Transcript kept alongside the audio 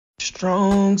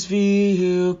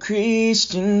Strongsville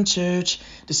Christian Church,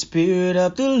 the Spirit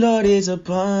of the Lord is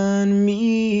upon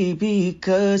me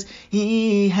because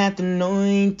He hath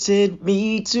anointed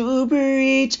me to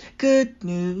preach good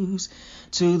news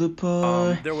to the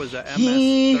poor. There was a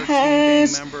He MS-13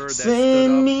 has gang member that sent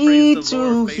stood up. me Praise the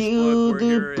Lord, to heal Facebook. We're the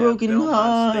here at Belmont State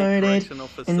brokenhearted Correctional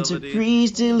and to Facility.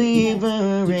 preach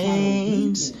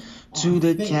deliverance to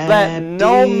the Let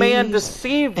no man captives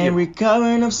deceive and you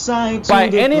recovering of sight by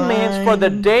to the any means, for the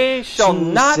blind, day shall to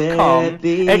not come set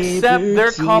except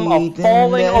there come a liberty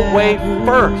falling them away that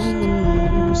first.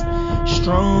 bruised.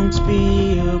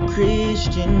 Strongsville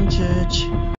Christian Church.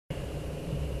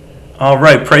 All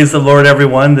right, praise the Lord,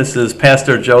 everyone. This is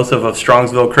Pastor Joseph of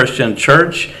Strongsville Christian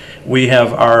Church. We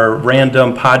have our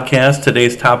random podcast.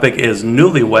 Today's topic is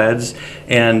newlyweds,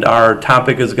 and our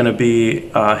topic is going to be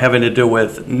having to do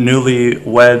with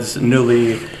newlyweds,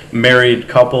 newly married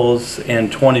couples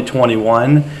in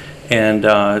 2021,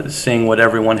 and seeing what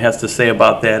everyone has to say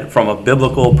about that from a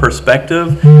biblical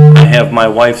perspective. I have my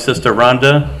wife, Sister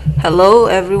Rhonda. Hello,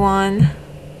 everyone.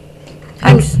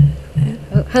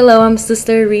 Hello, I'm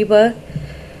Sister Reba.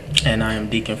 And I am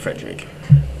Deacon Frederick.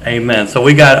 Amen. So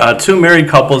we got two married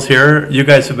couples here. You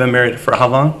guys have been married for how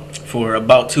long? For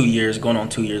about 2 years, going on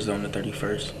 2 years on the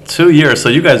 31st. 2 years. So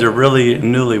you guys are really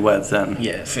newlyweds then.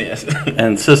 Yes.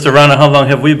 And Sister Rana, how long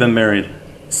have we been married?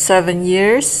 7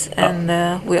 years, and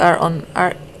we are on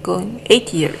our going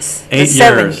 8 years. 8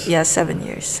 years. Yeah, 7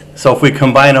 years. So if we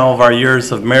combine all of our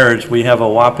years of marriage, we have a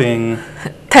whopping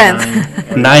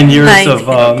 10. 9 years 9. of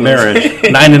marriage,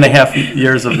 9.5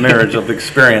 years of marriage of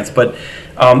experience. But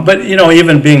you know,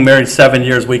 even being married 7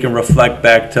 years, we can reflect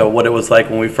back to what it was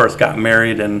like when we first got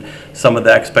married and some of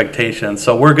the expectations.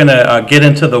 So we're going to get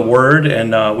into the Word,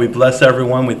 and we bless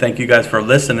everyone. We thank you guys for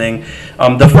listening.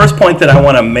 The first point that I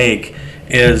want to make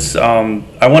is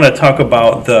I want to talk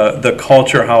about the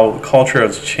culture, how culture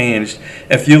has changed.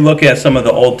 If you look at some of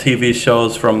the old TV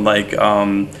shows from like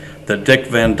the Dick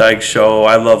Van Dyke Show,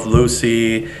 I Love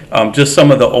Lucy, just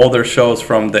some of the older shows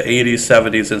from the 80s,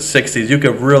 70s, and 60s, you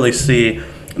could really see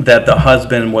that the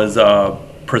husband was a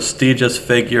prestigious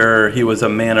figure. He was a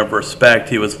man of respect.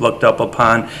 He was looked up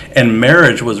upon, and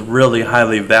marriage was really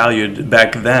highly valued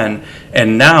back then.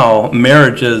 And now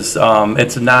marriage is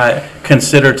it's not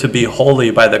considered to be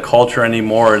holy by the culture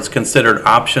anymore. It's considered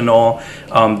optional.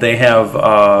 They have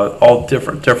all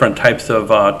different types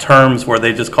of terms where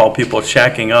they just call people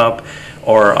shacking up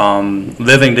or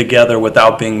living together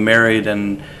without being married,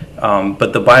 and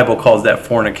but the Bible calls that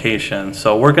fornication.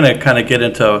 So we're going to kind of get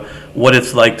into what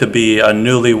it's like to be a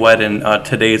newlywed in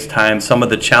today's time, some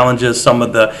of the challenges, some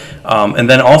of the, and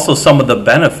then also some of the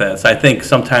benefits. I think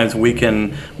sometimes we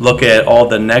can look at all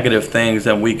the negative things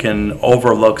and we can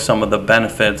overlook some of the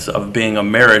benefits of being a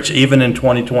marriage. Even in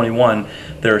 2021,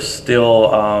 there's still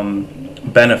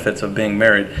benefits of being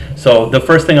married. So the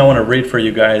first thing I want to read for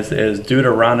you guys is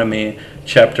Deuteronomy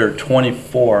chapter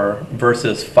 24,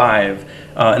 verses 5.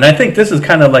 And I think this is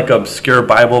kind of like an obscure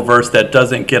Bible verse that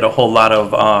doesn't get a whole lot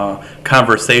of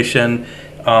conversation.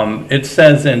 It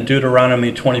says in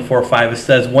Deuteronomy 24:5, it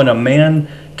says, when a man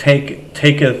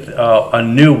taketh a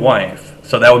new wife,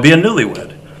 so that would be a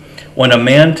newlywed. When a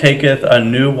man taketh a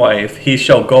new wife, he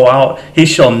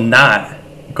shall not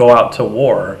go out to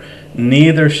war,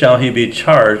 neither shall he be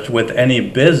charged with any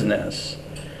business,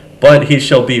 but he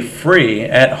shall be free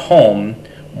at home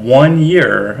 1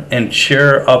 year and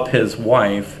cheer up his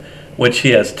wife, which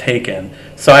he has taken.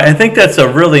 So I think that's a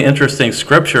really interesting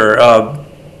scripture.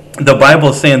 The Bible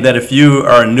is saying that if you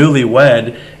are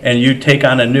newlywed and you take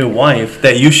on a new wife,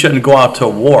 that you shouldn't go out to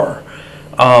war.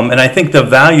 And I think the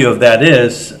value of that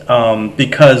is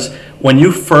because when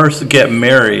you first get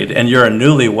married and you're a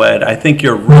newlywed, I think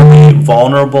you're really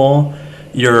vulnerable.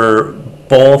 You're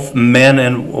both men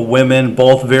and women,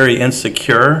 both very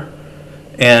insecure.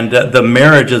 And the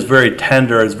marriage is very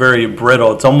tender, it's very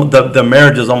brittle. It's almost, the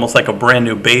marriage is almost like a brand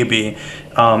new baby.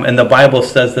 And the Bible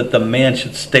says that the man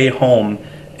should stay home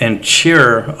and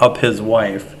cheer up his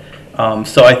wife.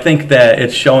 So I think that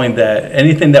it's showing that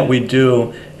anything that we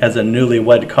do as a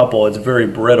newlywed couple is very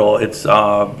brittle. It's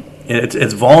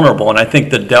vulnerable, and I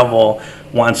think the devil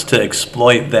wants to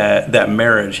exploit that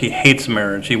marriage. He hates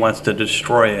marriage. He wants to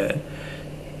destroy it.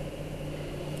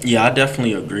 Yeah, I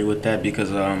definitely agree with that because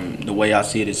the way I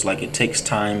see it is like it takes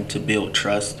time to build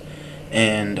trust,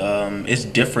 and it's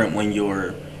different when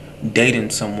you're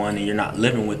dating someone and you're not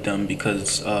living with them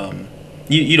because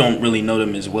you don't really know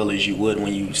them as well as you would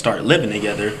when you start living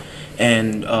together,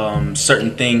 and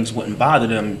certain things wouldn't bother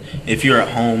them. If you're at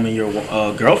home and your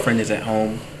girlfriend is at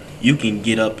home, you can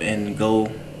get up and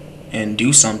go and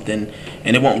do something,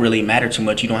 and it won't really matter too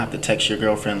much. You don't have to text your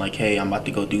girlfriend like, hey, I'm about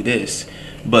to go do this.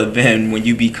 But then when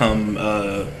you become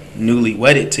newly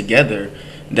wedded together,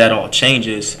 that all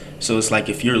changes. So it's like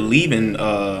if you're leaving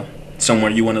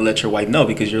somewhere, you want to let your wife know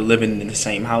because you're living in the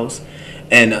same house.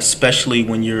 And especially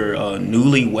when you're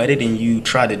newly wedded and you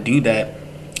try to do that,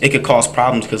 it could cause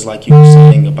problems because, like you were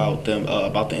saying about them,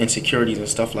 about the insecurities and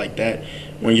stuff like that.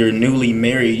 When you're newly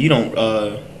married, you don't.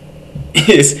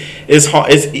 It's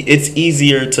hard. It's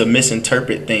easier to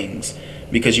misinterpret things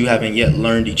because you haven't yet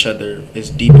learned each other as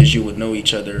deep as you would know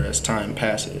each other as time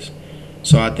passes.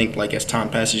 So I think like as time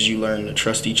passes, you learn to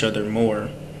trust each other more,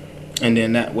 and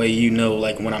then that way you know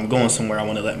like when I'm going somewhere, I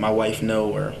want to let my wife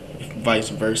know, or vice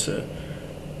versa.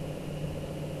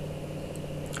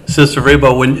 Sister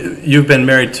Reba, when you've been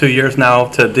married 2 years now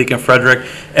to Deacon Frederick,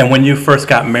 and when you first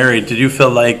got married, did you feel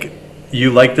like you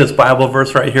like this Bible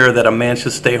verse right here that a man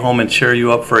should stay home and cheer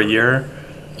you up for a year?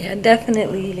 Yeah,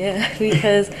 definitely. Yeah,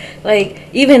 because like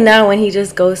even now when he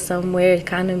just goes somewhere, it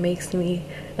kind of makes me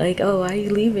like, oh, why are you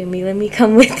leaving me? Let me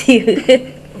come with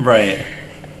you. Right.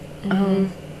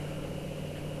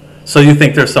 So you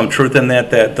think there's some truth in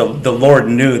that the Lord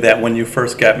knew that when you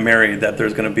first got married that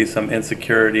there's going to be some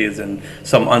insecurities and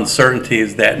some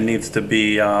uncertainties that needs to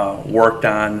be worked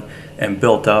on and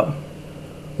built up?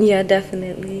 Yeah,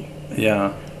 definitely.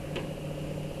 Yeah.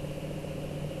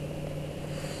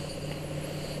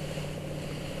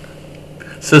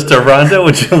 Sister Rhonda,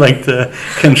 would you like to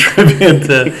contribute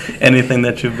to anything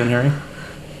that you've been hearing?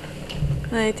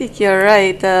 I think you're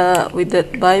right with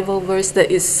that Bible verse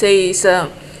that it says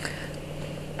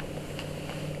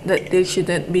that they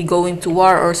shouldn't be going to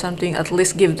war or something. At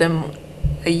least give them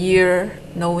a year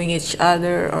knowing each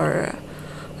other, or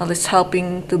at least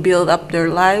helping to build up their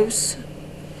lives.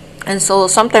 And so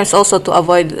sometimes also to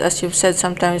avoid, as you've said,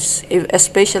 sometimes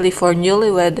especially for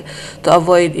newlywed, to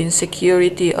avoid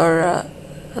insecurity, or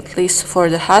at least for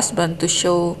the husband to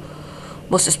show,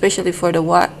 most especially for the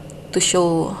wife, to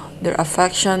show their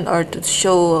affection, or to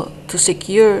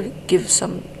secure, give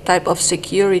some type of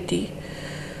security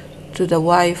to the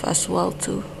wife as well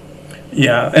too.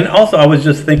 Yeah, and also I was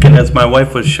just thinking as my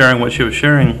wife was sharing what she was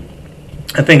sharing,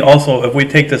 I think also if we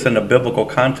take this in a biblical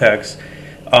context,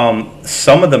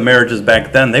 some of the marriages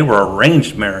back then, they were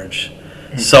arranged marriage.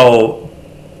 So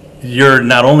you're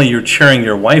not only you're cheering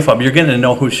your wife up, you're getting to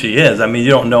know who she is. I mean, you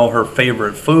don't know her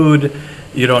favorite food,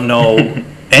 you don't know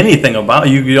anything about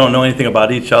you don't know anything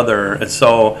about each other. And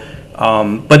so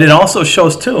but it also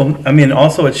shows too, I mean,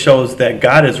 also it shows that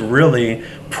God is really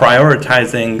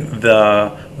prioritizing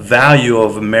the value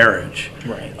of marriage.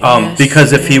 Right. Yes.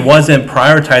 Because if he wasn't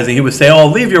prioritizing, he would say, oh,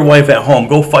 leave your wife at home,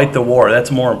 go fight the war.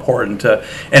 That's more important.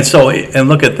 And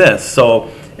look at this.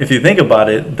 So if you think about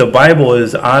it, the Bible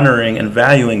is honoring and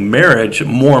valuing marriage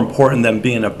more important than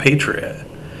being a patriot.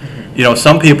 You know,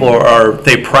 some people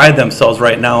they pride themselves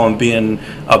right now on being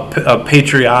a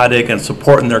patriotic and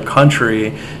supporting their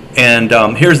country. And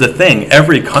here's the thing,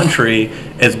 every country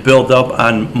is built up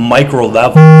on micro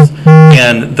levels.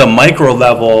 And the micro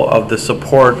level of the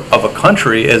support of a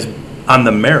country is on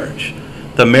the marriage.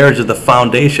 The marriage is the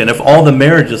foundation. If all the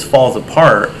marriages falls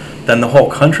apart, then the whole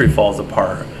country falls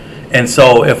apart. And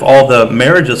so if all the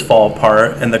marriages fall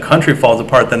apart and the country falls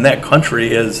apart, then that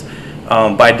country is,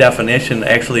 by definition,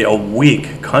 actually a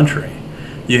weak country.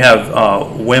 You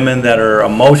have women that are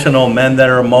emotional, men that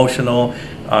are emotional.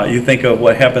 You think of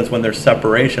what happens when there's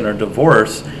separation or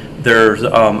divorce. There's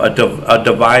a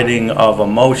dividing of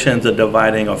emotions, a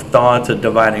dividing of thoughts, a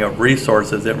dividing of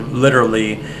resources. It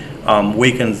literally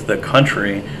weakens the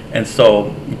country. And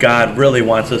so God really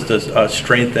wants us to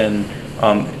strengthen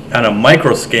on a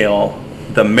micro scale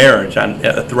the marriage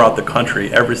throughout the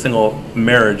country. Every single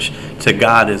marriage to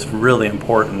God is really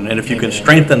important. And if you can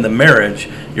strengthen the marriage,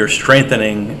 you're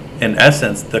strengthening, in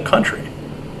essence, the country.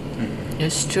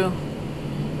 It's true.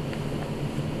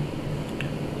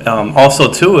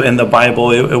 Also, too, in the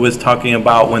Bible, it was talking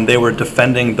about when they were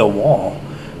defending the wall,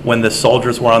 when the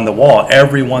soldiers were on the wall,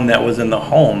 everyone that was in the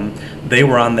home, they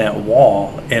were on that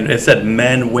wall. And it said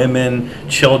men, women,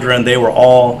 children, they were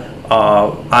all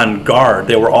on guard.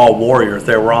 They were all warriors.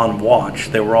 They were on watch.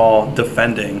 They were all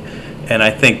defending. And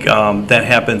I think that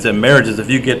happens in marriages. If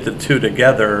you get the two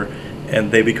together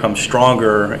and they become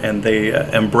stronger and they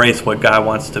embrace what God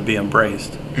wants to be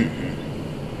embraced.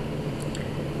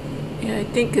 Yeah, I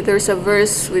think there's a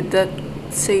verse with that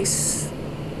says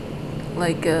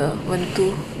like when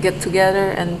two get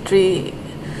together and three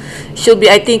should be.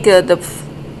 I think the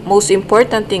most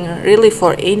important thing really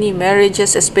for any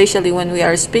marriages, especially when we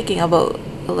are speaking about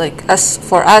like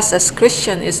for us as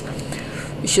Christian, is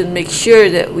we should make sure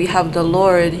that we have the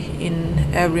Lord in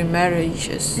every marriage.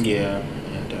 Yeah,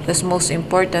 definitely. That's most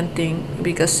important thing,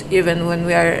 because even when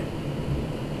we are,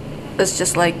 that's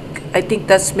just like, I think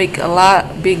that's make a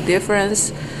lot big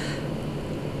difference,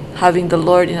 having the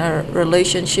Lord in our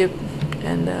relationship.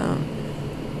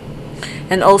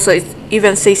 And also it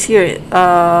even says here,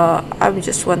 I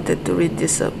just wanted to read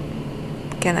this up.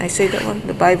 Can I say that one,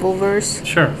 the Bible verse?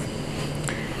 Sure.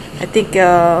 I think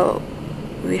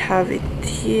we have it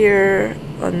here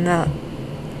on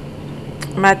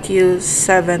Matthew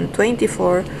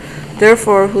 7:24.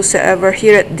 Therefore, whosoever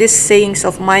heareth these sayings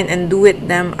of mine and doeth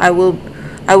them, I will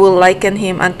liken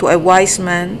him unto a wise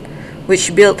man,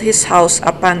 which built his house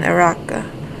upon a rock.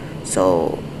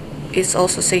 So it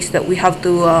also says that we have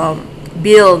to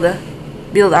build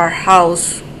our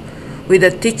house with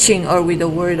the teaching or with the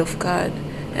word of God.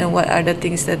 And what are the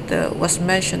things that was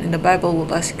mentioned in the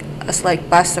Bible? As like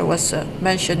Pastor was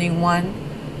mentioning one.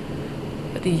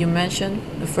 What did you mention?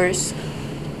 The first?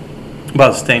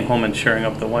 About staying home and cheering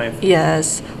up the wife.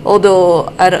 Yes.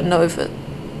 Although I don't know if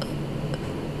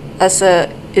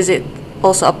is it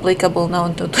also applicable now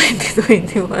into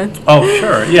 2021? Oh,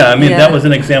 sure. Yeah, I mean, Yeah. that was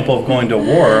an example of going to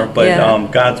war, but Yeah.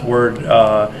 God's word,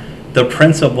 the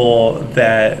principle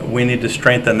that we need to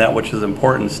strengthen that which is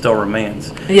important still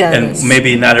remains. Yes. And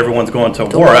maybe not everyone's going to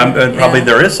To war. war, Probably yeah.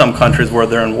 there is some countries where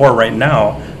they're in war right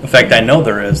now. In fact, I know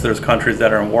there is. There's countries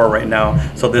that are in war right now.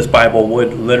 So this Bible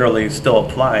would literally still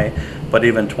apply. But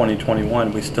even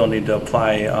 2021, we still need to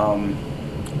apply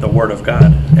the Word of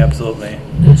God. Absolutely.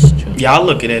 That's true. Yeah, I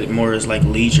look at it more as like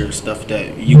leisure stuff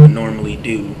that you would normally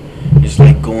do. It's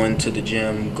like going to the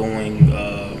gym, going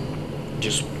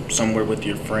just somewhere with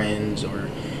your friends, or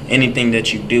anything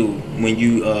that you do. When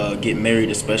you get married,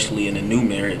 especially in a new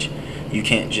marriage, you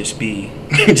can't just be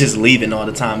just leaving all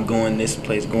the time, going this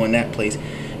place, going that place,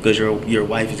 because your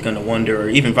wife is going to wonder, or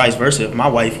even vice versa. If my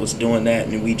wife was doing that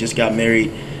and we just got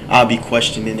married, I'll be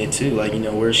questioning it too. Like,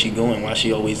 where's she going? Why is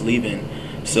she always leaving?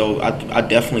 So I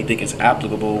definitely think it's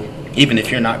applicable. Even if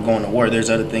you're not going to war, there's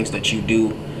other things that you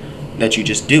do, that you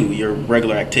just do, your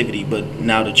regular activity. But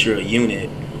now that you're a unit,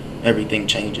 everything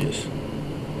changes.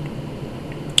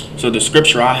 So the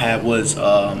scripture I had was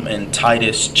in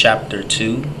Titus chapter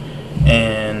 2.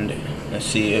 And let's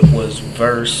see, it was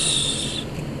verse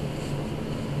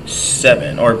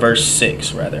 7, or verse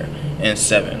 6 rather, and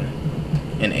 7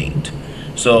 and 8.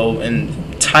 So in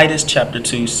Titus chapter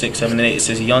 2, 6, 7, and 8, it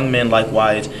says, Young men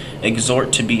likewise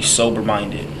exhort to be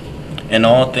sober-minded, in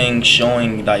all things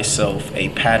showing thyself a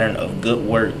pattern of good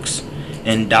works,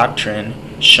 in doctrine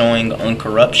showing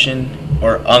uncorruption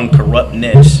or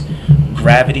uncorruptness,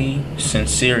 gravity,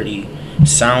 sincerity,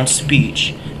 sound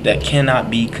speech, that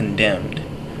cannot be condemned,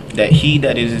 that he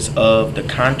that is of the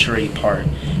contrary part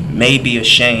may be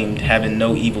ashamed, having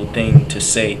no evil thing to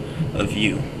say of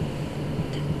you.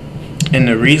 And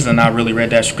the reason I really read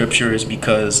that scripture is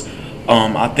because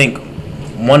I think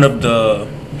one of the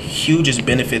hugest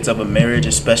benefits of a marriage,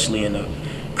 especially in a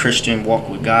Christian walk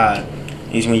with God,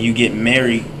 is when you get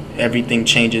married, everything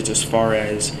changes as far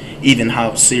as even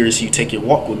how serious you take your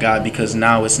walk with God, because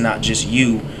now it's not just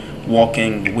you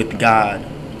walking with God,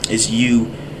 it's you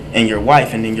and your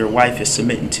wife, and then your wife is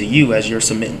submitting to you as you're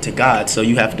submitting to God. So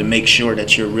you have to make sure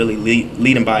that you're really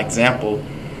leading by example.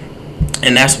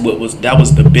 And that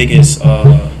was the biggest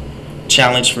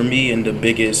challenge for me, and the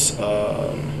biggest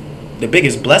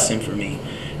blessing for me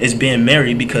is being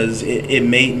married, because it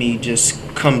made me just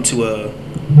come to a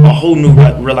whole new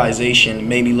realization. It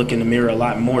made me look in the mirror a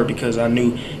lot more, because I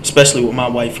knew, especially with my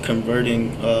wife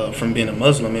converting from being a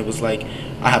Muslim, it was like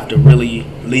I have to really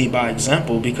lead by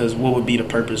example, because what would be the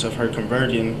purpose of her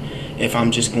converting if I'm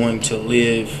just going to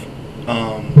live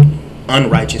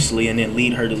unrighteously and then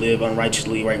lead her to live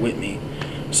unrighteously right with me.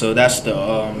 So that's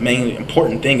the main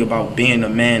important thing about being a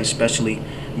man, especially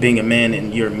being a man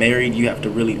and you're married. You have to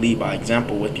really lead by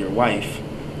example with your wife,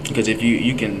 because if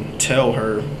you can tell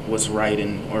her what's right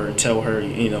or tell her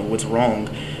what's wrong,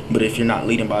 but if you're not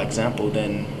leading by example,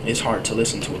 then it's hard to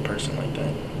listen to a person like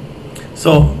that.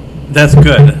 So that's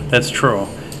good. That's true.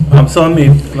 So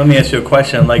let me ask you a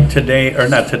question. Like today, or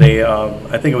not today,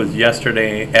 I think it was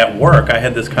yesterday at work, I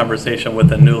had this conversation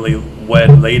with a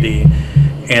newlywed lady,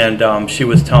 and she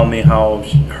was telling me how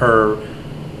her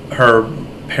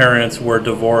parents were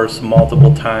divorced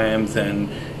multiple times, and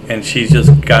she's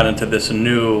just got into this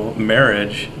new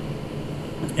marriage.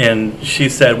 And she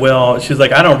said, well, she's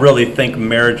like, I don't really think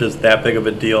marriage is that big of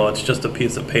a deal. It's just a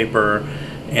piece of paper,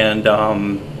 and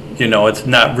it's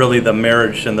not really the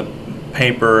marriage and the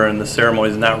paper and the ceremony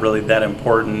is not really that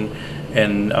important,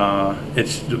 and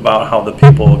it's about how the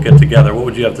people get together. What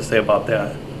would you have to say about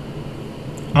that?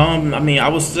 I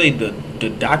would say the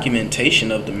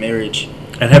documentation of the marriage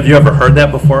And have you ever heard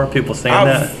that before? People saying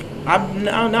that?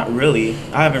 No, not really.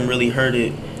 I haven't really heard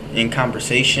it in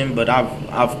conversation, but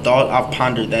I've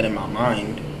pondered that in my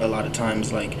mind a lot of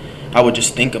times. Like, I would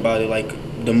just think about it like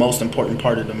the most important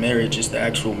part of the marriage is the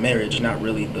actual marriage, not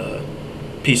really the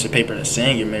piece of paper that's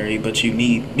saying you're married, but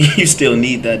you still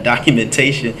need that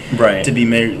documentation Right. to be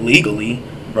married legally.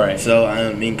 Right. So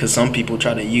I mean, because some people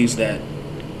try to use that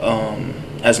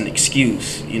as an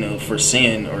excuse, for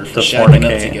sin or for To shacking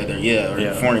up fornicate. together, or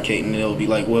Yeah. fornicating. They'll be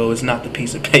like, well, it's not the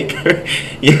piece of paper,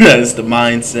 it's the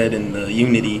mindset and the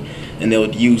unity, and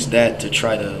they'll use that to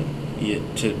try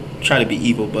to be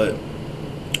evil. But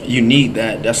you need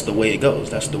that. That's the way it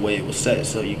goes. That's the way it was set.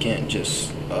 So you can't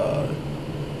just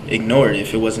ignore it.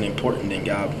 If it wasn't important, then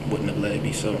God wouldn't have let it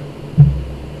be so.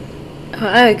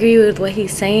 I agree with what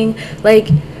he's saying. Like,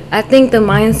 I think the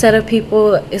mindset of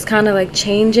people is kind of like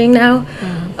changing now.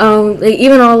 Like,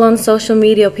 even all on social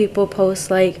media, people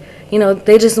post like,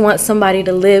 they just want somebody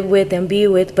to live with and be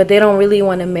with, but they don't really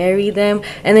want to marry them.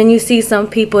 And then you see some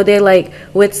people, they're like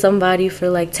with somebody for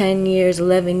like 10 years,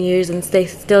 11 years, and they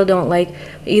still don't like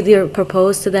either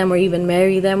propose to them or even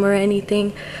marry them or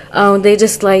anything. They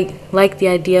just like the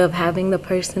idea of having the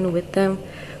person with them,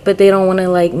 but they don't want to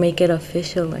like make it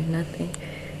official or nothing.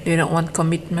 They don't want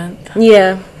commitment.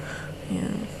 Yeah.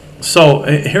 So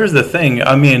here's the thing.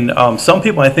 I mean, some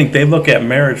people, I think they look at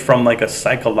marriage from like a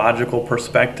psychological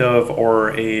perspective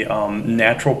or a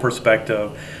natural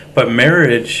perspective, but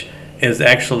marriage is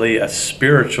actually a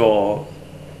spiritual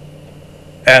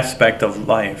aspect of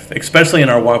life, especially in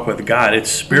our walk with God.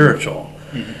 It's spiritual.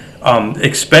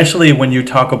 Especially when you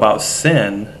talk about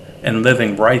sin and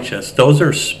living righteous. Those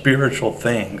are spiritual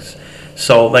things.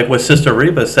 So like what Sister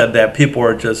Reba said, that people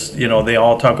are just, they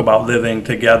all talk about living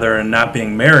together and not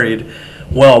being married.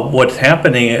 Well, what's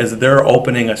happening is they're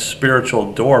opening a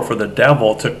spiritual door for the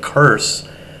devil to curse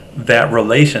that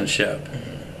relationship,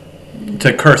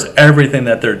 to curse everything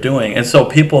that they're doing. And so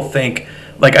people think,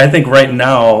 like, I think right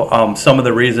now, some of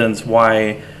the reasons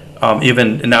why,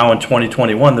 even now in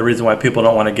 2021, the reason why people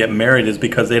don't want to get married is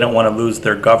because they don't want to lose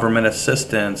their government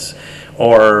assistance,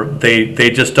 or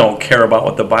they just don't care about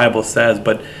what the Bible says.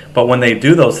 But when they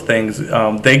do those things,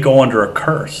 they go under a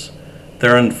curse.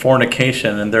 They're in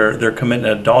fornication, and they're committing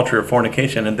adultery or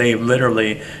fornication, and they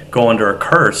literally go under a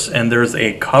curse. And there's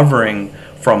a covering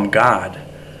from God.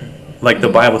 Like the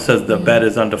Bible says, the bed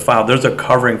is undefiled. There's a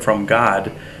covering from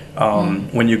God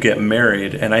when you get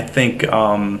married. And I think,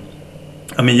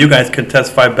 you guys can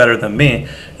testify better than me.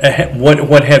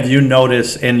 What have you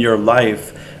noticed in your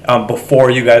life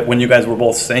before when you guys were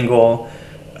both single,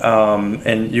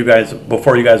 and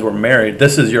before you guys were married?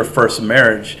 This is your first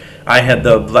marriage. I had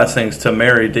the blessings to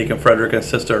marry Deacon Frederick and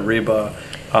Sister Reba.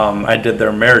 I did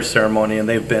their marriage ceremony, and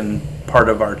they've been part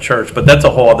of our church. But that's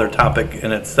a whole other topic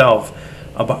in itself,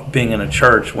 about being in a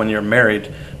church when you're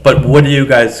married. But what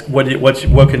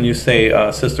can you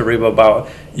say, Sister Reba, about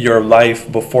your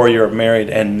life before you're married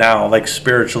and now, like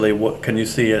spiritually? What can you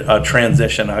see a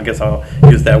transition? I guess I'll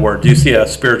use that word. Do you see a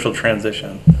spiritual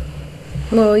transition?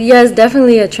 Well, yes,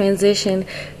 definitely a transition.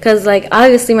 Because, like,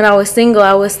 obviously when I was single,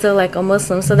 I was still, like, a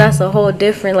Muslim. So that's a whole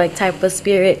different, like, type of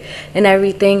spirit and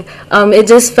everything. It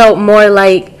just felt more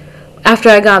like, after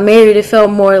I got married, it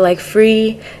felt more, like,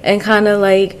 free and kind of,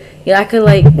 like, I could,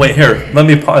 like... Wait, here, let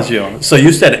me pause you. So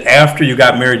you said after you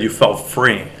got married, you felt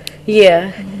free.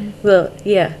 Yeah. Well,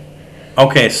 yeah.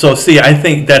 Okay, so see, I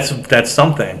think that's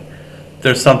something.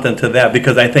 There's something to that,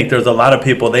 because I think there's a lot of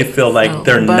people, they feel like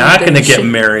they're not going to get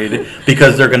married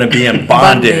because they're going to be in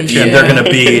bondage, and they're going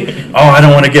to be, I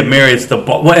don't want to get married. It's the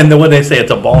ball, and what they say, it's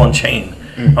a ball and chain.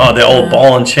 The old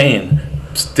ball and chain.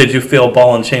 Did you feel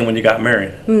ball and chain when you got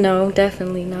married? No,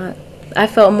 definitely not. I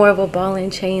felt more of a ball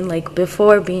and chain like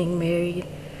before being married.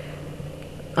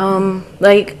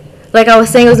 Like I was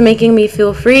saying, it was making me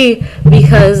feel free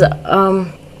because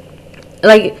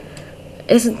like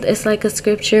it's like a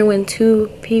scripture, when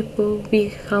two people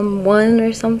become one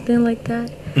or something like that.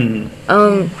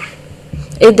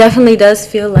 It definitely does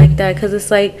feel like that, because it's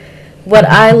like what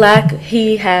I lack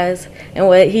he has, and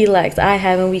what he lacks I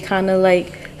have, and we kind of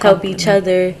like help each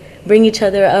other, bring each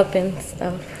other up and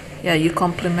stuff. Yeah, you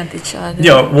complement each other.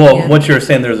 Yeah, well, what you're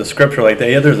saying, there's a scripture like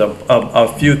that. Yeah, there's a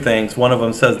few things. One of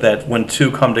them says that when two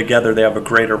come together, they have a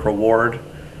greater reward,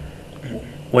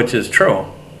 which is true.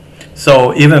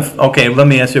 So okay, let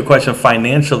me ask you a question.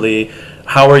 Financially,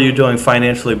 how are you doing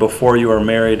financially before you were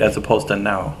married as opposed to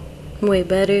now? Way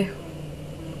better.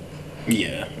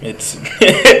 Yeah, it's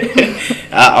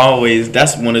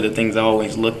that's one of the things I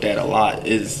always looked at a lot,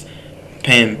 is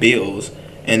paying bills.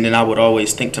 And then I would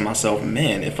always think to myself,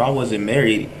 man, if I wasn't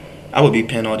married, I would be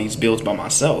paying all these bills by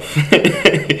myself.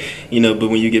 But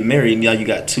when you get married, now you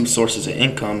got two sources of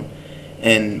income,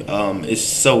 and it's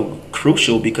so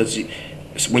crucial because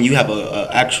when you have a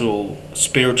actual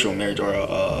spiritual marriage or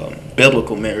a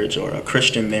biblical marriage or a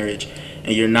Christian marriage,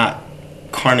 and you're not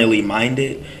carnally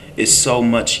minded, it's so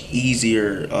much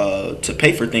easier to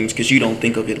pay for things because you don't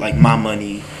think of it like my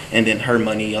money and then her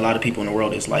money. A lot of people in the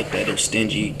world is like that. They're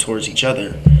stingy towards each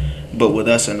other. But with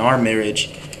us in our marriage,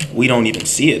 we don't even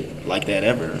see it like that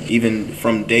ever. Even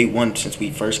from day one, since we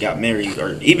first got married,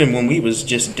 or even when we was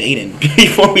just dating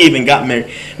before we even got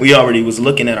married, we already was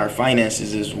looking at our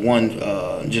finances as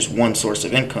just one source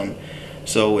of income.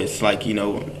 So it's like,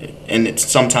 and it's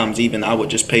sometimes even I would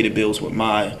just pay the bills with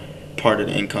my part of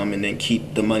the income and then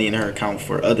keep the money in her account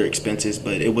for other expenses.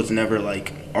 But it was never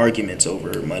like arguments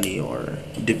over money or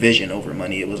division over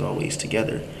money. It was always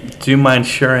together. Do you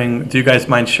guys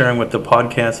mind sharing with the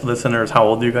podcast listeners how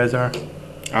old you guys are?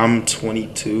 I'm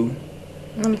 22.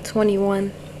 I'm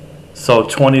 21. So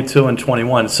 22 and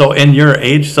 21. So in your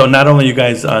age, so not only you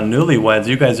guys newlyweds,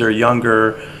 you guys are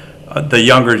younger, the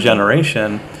younger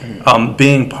generation.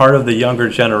 Being part of the younger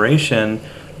generation,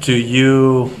 do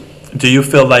you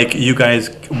feel like you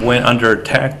guys went under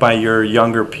attack by your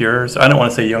younger peers? I don't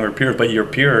want to say younger peers, but your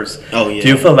peers. Oh, yeah. Do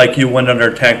you feel like you went under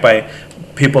attack by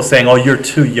people saying, "Oh, you're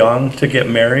too young to get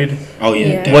married"? Oh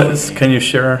yeah. Yeah. Can you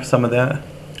share some of that?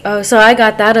 Oh, so I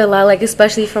got that a lot, like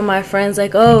especially from my friends,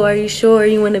 like, "Oh, are you sure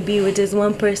you want to be with just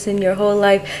one person your whole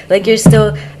life? Like you're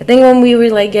still." I think when we were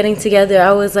like getting together,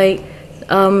 I was like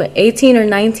 18 or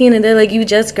 19, and they're like, "You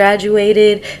just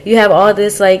graduated, you have all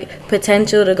this like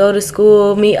potential to go to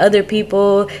school, meet other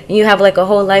people, and you have like a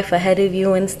whole life ahead of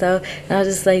you and stuff." And I was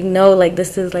just like, "No, like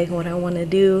this is like what I want to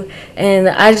do." And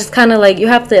I just kind of like, you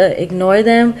have to ignore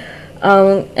them,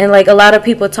 and like a lot of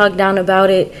people talk down about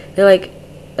it. They're like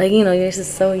you're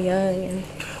just so young. And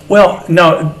Well,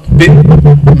 no,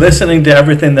 listening to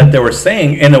everything that they were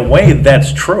saying, in a way,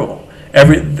 that's true.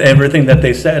 Everything that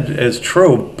they said is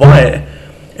true, but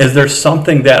is there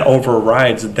something that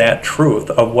overrides that truth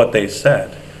of what they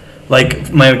said?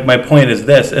 Like, my point is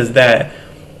this, is that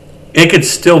it could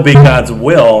still be God's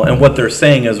will, and what they're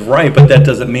saying is right, but that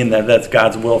doesn't mean that that's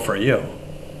God's will for you.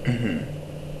 Mm-hmm.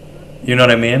 You know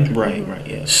what I mean? Right,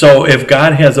 yeah. So if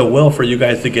God has a will for you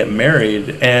guys to get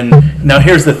married, and now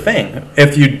here's the thing,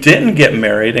 if you didn't get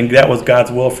married and that was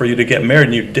God's will for you to get married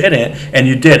and you didn't, and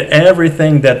you did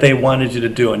everything that they wanted you to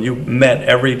do, and you met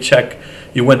every check,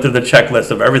 you went through the checklist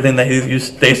of everything that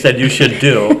they said you should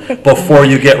do before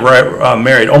you get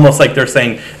married, almost like they're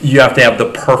saying you have to have the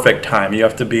perfect time, you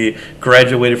have to be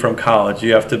graduated from college,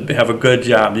 you have to have a good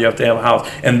job, you have to have a house,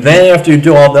 and then after you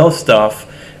do all those stuff,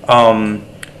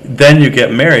 then you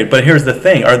get married. But here's the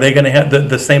thing, are they going to have,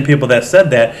 the same people that said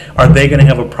that, are they going to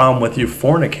have a problem with you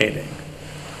fornicating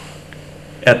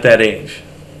at that age?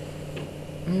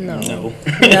 no.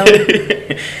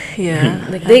 Yeah.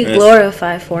 Like they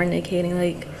glorify fornicating,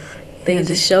 like they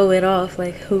just show it off,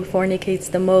 like who fornicates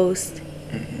the most.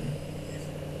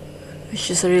 Which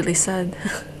is really sad.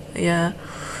 Yeah.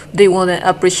 They want to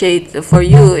appreciate for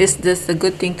you is this a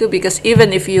good thing too, because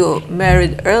even if you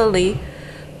married early,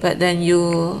 but then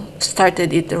you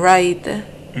started it right,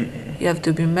 you have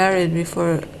to be married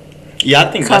before. Yeah,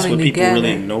 I think that's what coming people together.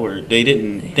 really ignored. They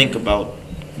didn't think about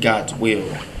God's will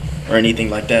or anything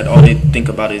like that. All they think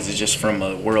about is just from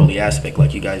a worldly aspect,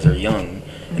 like you guys are young,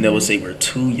 and they would say we're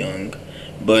too young.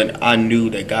 But I knew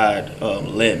that God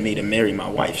led me to marry my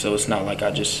wife, so it's not like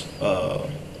I just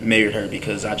married her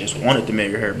because I just wanted to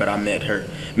marry her, but I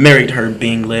married her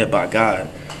being led by God.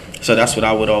 So that's what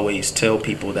I would always tell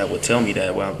people that would tell me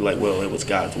that. Well, I'd be like, well, it was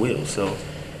God's will. So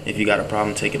if you got a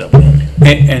problem, take it up with him.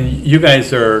 And you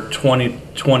guys are 20,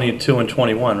 22, and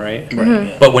 21, right? Right,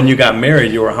 yeah. But when you got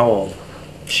married, you were how old?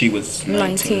 She was 19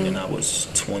 19. and I was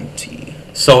 20.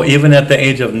 So even at the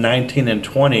age of 19 and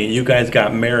 20, you guys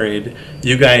got married.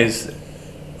 You guys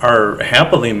are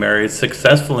happily married,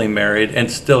 successfully married,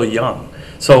 and still young.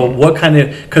 So what kind of,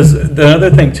 because the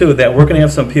other thing too, that we're going to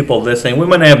have some people listening, we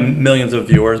might have millions of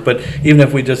viewers, but even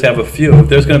if we just have a few, if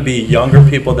there's going to be younger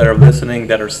people that are listening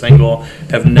that are single,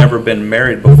 have never been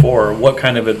married before, what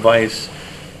kind of advice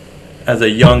as a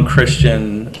young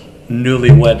Christian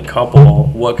newlywed couple,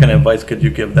 what kind of advice could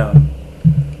you give them?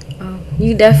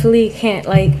 You definitely can't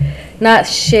like not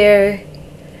share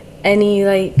any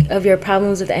like of your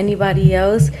problems with anybody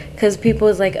else, because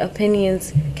people's like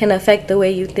opinions can affect the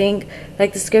way you think.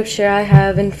 Like the scripture I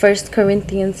have in 1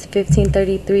 Corinthians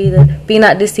 15:33, the be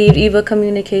not deceived, evil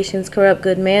communications corrupt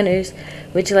good manners,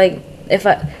 which like if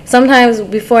I sometimes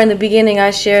before in the beginning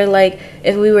I share like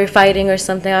if we were fighting or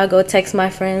something, I'll go text my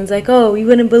friends like, oh, you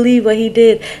wouldn't believe what he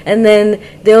did, and then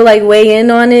they'll like weigh in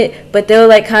on it, but they'll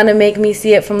like kind of make me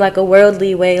see it from like a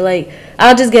worldly way. Like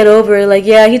I'll just get over it, like,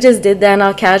 yeah, he just did that, and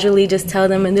I'll casually just tell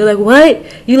them, and they're like,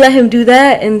 what? You let him do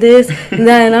that and this and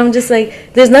that, and I'm just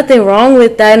like, there's nothing wrong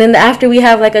with that. And then after we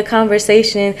have like a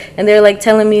conversation, and they're like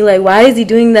telling me like, why is he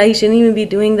doing that? He shouldn't even be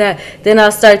doing that. Then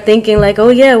I'll start thinking like, oh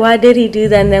yeah, why did he do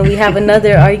that? And then we have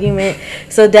another argument.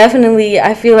 So definitely,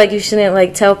 I feel like you shouldn't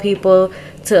like tell people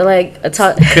to like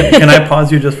talk. Can I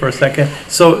pause you just for a second?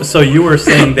 So you were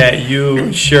saying that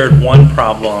you shared one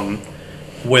problem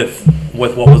with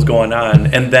what was going on,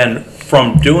 and then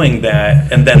from doing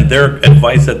that, and then their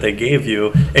advice that they gave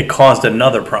you, it caused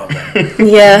another problem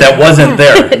Yeah. that wasn't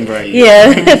there. Right.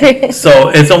 Yeah. So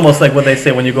it's almost like when they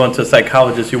say when you go into a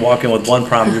psychologist, you walk in with one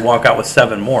problem, you walk out with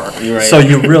 7 more. Right. So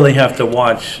you really have to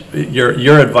watch,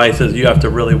 your advice is you have to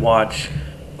really watch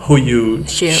who you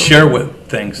share with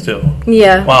things to.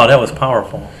 Yeah. Wow, that was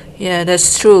powerful. Yeah,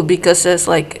 that's true, because it's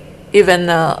like even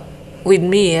with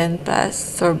me and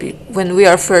Pastor B, when we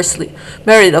are firstly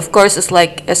married, of course, it's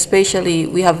like especially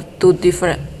we have two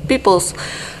different peoples.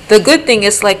 The good thing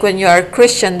is like when you are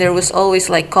Christian, there was always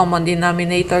like common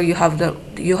denominator. You have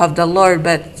the Lord,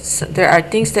 but there are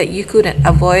things that you couldn't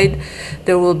avoid.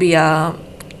 There will be a,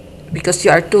 because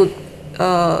you are two,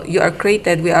 you are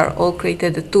created. We are all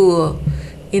created two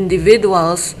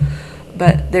individuals,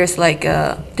 but there's like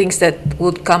things that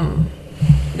would come.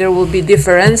 There will be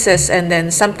differences, and then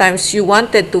sometimes you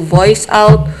wanted to voice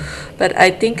out, but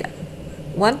I think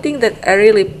one thing that I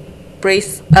really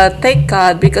thank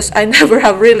God, because I never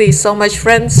have really so much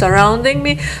friends surrounding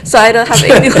me, so I don't have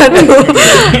anyone to.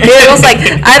 It was like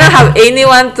I don't have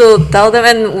anyone to tell them.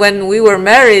 And when we were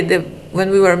married,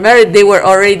 they were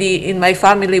already in my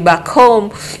family back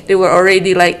home. They were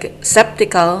already like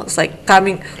skeptical. It's like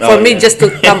coming for me just to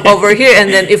come over here,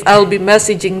 and then if I'll be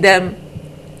messaging them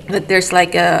that there's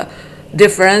like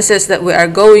differences that we are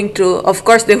going through, of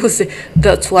course they will say,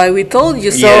 that's why we told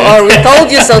you so, or we told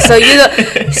you so, so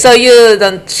you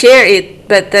don't share it.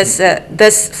 But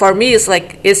that's for me, it's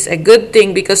like it's a good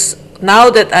thing, because now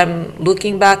that I'm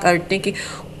looking back or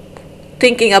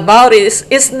thinking about it,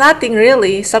 it's nothing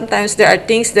really. Sometimes there are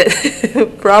things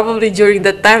that probably during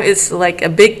that time it's like a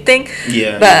big thing,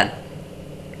 but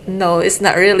no, it's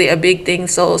not really a big thing.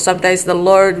 So sometimes the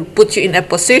Lord puts you in a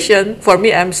position. For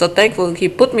me, I'm so thankful He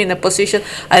put me in a position.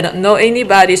 I don't know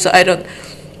anybody, so I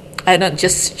don't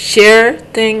just share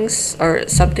things or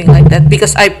something like that,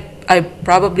 because I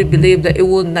probably believe that it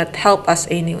would not help us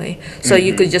anyway. So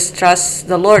you could just trust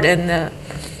the Lord, and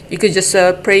you could just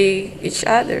pray each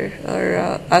other,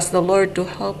 or ask the Lord to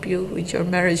help you with your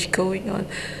marriage going on.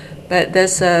 But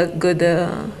that's a good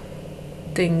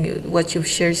thing what you've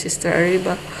shared, Sister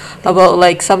Ariba, about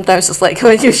like sometimes it's like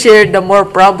when you share the more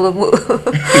problem.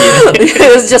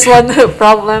 It's just one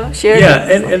problem shared. Yeah,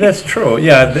 and that's true.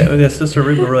 Yeah, the Sister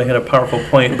Ariba really had a powerful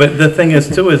point. But the thing is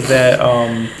too is that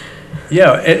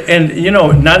yeah, and you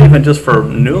know, not even just for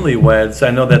newlyweds.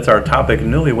 I know that's our topic,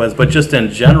 newlyweds, but just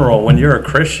in general, when you're a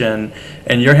Christian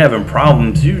and you're having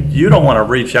problems, you don't want to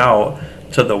reach out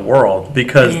to the world,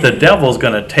 because the devil's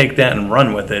going to take that and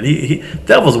run with it. He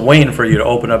devil's waiting for you to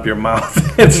open up your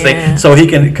mouth and say, so he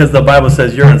can, because the Bible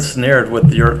says you're ensnared with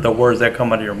the words that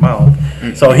come out of your mouth.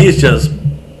 So he's just,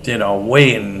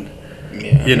 waiting.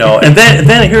 And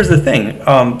then here's the thing,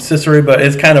 Sister Reba,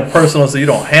 it's kind of personal, so you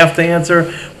don't have to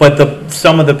answer, but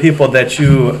some of the people that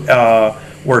you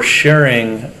were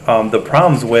sharing the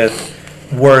problems with,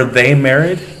 were they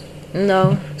married?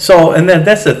 No. So, and then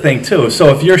that's the thing too. So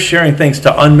if you're sharing things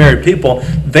to unmarried people,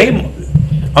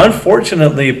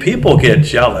 unfortunately, people get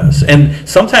jealous. And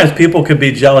sometimes people could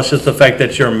be jealous just the fact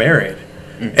that you're married.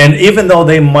 And even though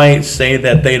they might say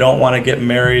that they don't want to get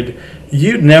married,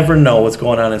 you never know what's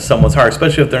going on in someone's heart,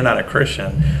 especially if they're not a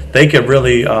Christian. They could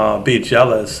really be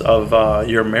jealous of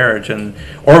your marriage.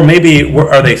 Or maybe,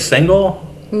 are they single?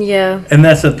 Yeah. And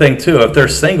that's the thing too. If they're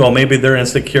single, maybe they're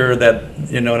insecure that,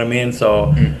 you know what I mean?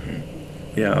 So,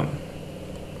 yeah.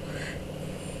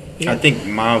 I think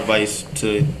my advice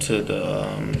to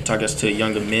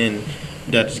younger men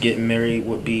that's getting married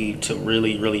would be to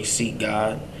really, really seek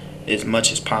God as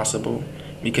much as possible.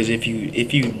 Because if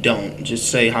you don't,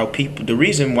 just say how people, the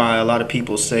reason why a lot of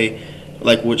people say,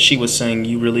 like what she was saying,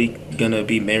 you really gonna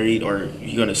be married, or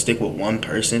you're gonna stick with one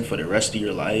person for the rest of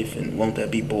your life, and won't that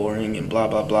be boring and blah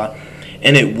blah blah.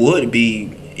 And it would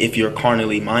be if you're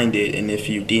carnally minded, and if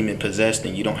you're demon possessed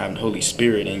and you don't have the Holy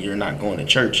Spirit and you're not going to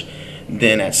church,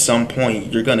 then at some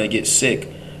point you're gonna get sick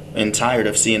and tired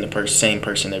of seeing the same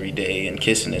person every day and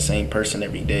kissing the same person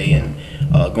every day and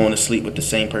going to sleep with the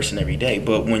same person every day.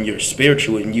 But when you're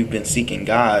spiritual and you've been seeking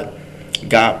God,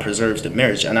 God preserves the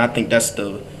marriage. And I think that's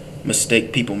the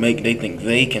mistake people make. They think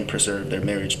they can preserve their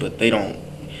marriage, but they don't.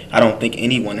 I don't think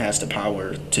anyone has the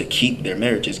power to keep their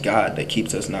marriage. It's God that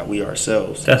keeps us, not we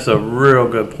ourselves. That's a real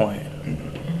good point.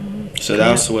 So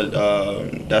that's what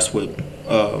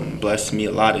blessed me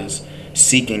a lot, is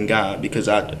seeking God, because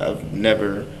I've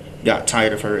never got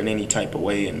tired of her in any type of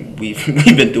way, and we've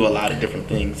been through a lot of different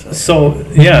things. So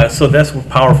that's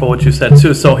powerful what you said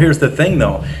too. So here's the thing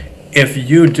though. If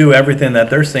you do everything that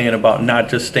they're saying about not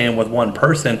just staying with one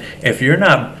person, if you're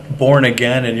not born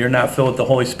again and you're not filled with the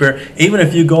Holy Spirit, even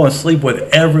if you go and sleep with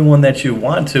everyone that you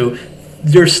want to,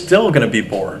 you're still going to be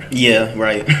bored. Yeah,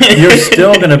 right. You're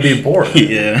still going to be bored.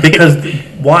 Yeah. Because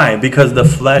why? Because the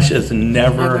flesh is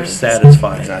never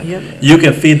satisfied. Exactly. Yep. You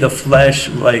can feed the flesh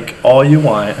like all you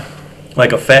want,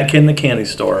 like a fat kid in the candy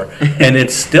store, and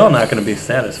it's still not going to be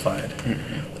satisfied.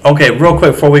 Okay, real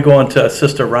quick before we go into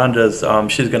Sister Rhonda's,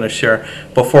 she's going to share.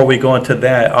 Before we go into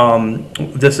that,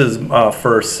 this is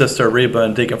for Sister Reba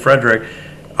and Deacon Frederick.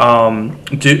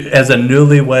 As a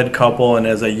newlywed couple and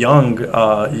as a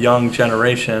young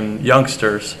generation,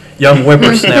 youngsters, young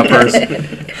whippersnappers,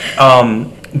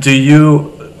 in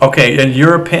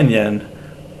your opinion,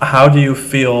 how do you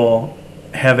feel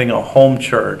having a home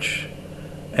church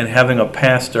and having a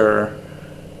pastor,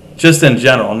 just in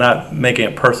general, not making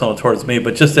it personal towards me,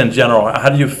 but just in general, how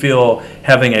do you feel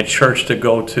having a church to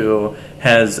go to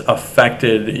has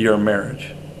affected your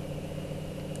marriage?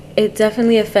 It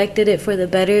definitely affected it for the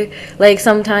better. Like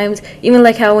sometimes, even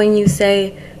like how when you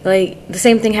say, like the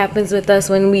same thing happens with us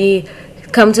when we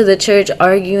come to the church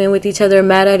arguing with each other,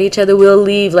 mad at each other, we'll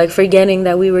leave like forgetting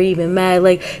that we were even mad.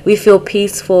 Like we feel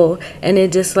peaceful, and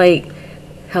it just like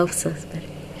helps us better.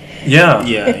 Yeah.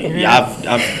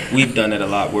 We've done it a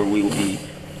lot where we will be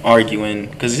arguing,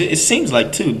 because it seems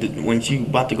like too that when you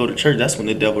about to go to church, that's when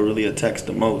the devil really attacks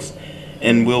the most,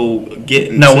 and we'll get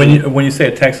into. Now, when you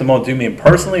say attacks the most, do you mean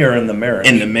personally or in the marriage?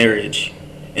 In the marriage,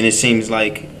 and it seems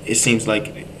like he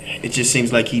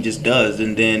just does,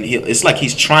 and then it's like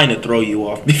he's trying to throw you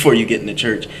off before you get into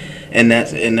church, and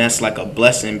that's like a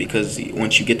blessing, because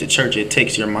once you get to church, it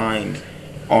takes your mind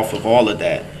off of all of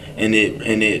that, and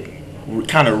it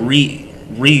kind of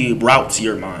reroutes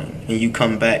your mind, and you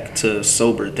come back to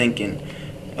sober thinking,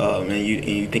 and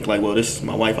you think like, well, this is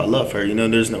my wife, I love her,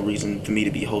 there's no reason for me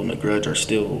to be holding a grudge or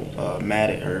still mad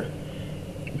at her.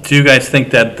 Do you guys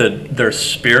think that there's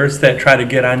spirits that try to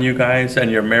get on you guys and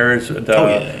your marriage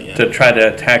to try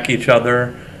to attack each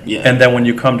other? Yeah. And then when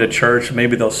you come to church,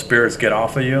 maybe those spirits get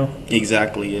off of you?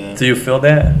 Exactly, yeah. Do you feel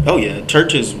that? Oh, yeah.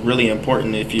 Church is really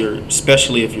important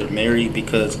especially if you're married,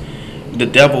 because the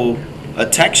devil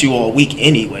attacks you all week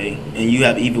anyway, and you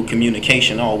have evil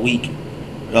communication all week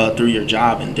through your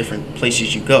job and different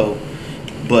places you go.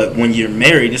 But when you're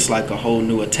married, it's like a whole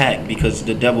new attack, because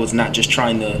the devil is not just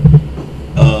trying to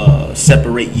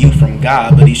separate you from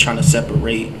God, but he's trying to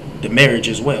separate the marriage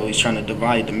as well. He's trying to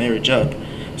divide the marriage up.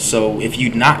 So if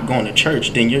you're not going to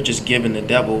church, then you're just giving the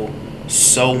devil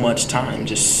so much time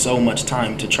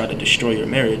to try to destroy your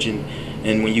marriage. And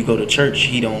when you go to church,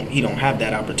 he don't have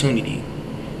that opportunity.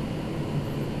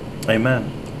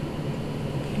 Amen.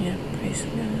 Yeah, praise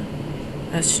God.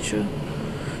 That's true.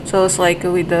 So it's like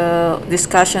with the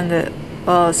discussion that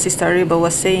Sister Reba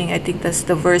was saying, I think that's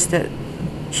the verse that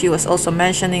she was also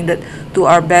mentioning, that two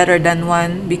are better than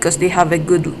one because they have a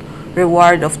good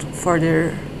reward for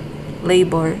their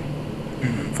labor.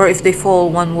 For if they fall,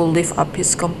 one will lift up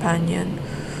his companion,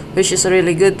 which is a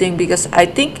really good thing, because I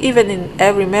think even in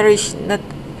every marriage,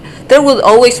 there will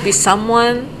always be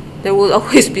someone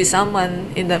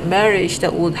in that marriage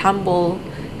that would humble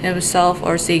himself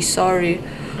or say sorry.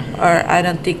 Or I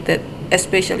don't think that,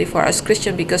 especially for us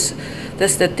Christian, because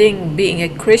that's the thing, being a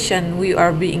Christian, we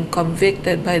are being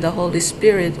convicted by the Holy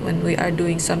Spirit when we are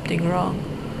doing something wrong.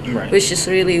 Right. Which is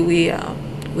really, we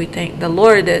thank the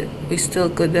Lord that we still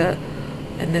could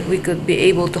and that we could be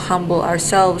able to humble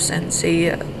ourselves and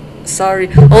say sorry,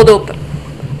 although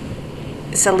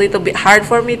it's a little bit hard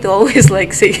for me to always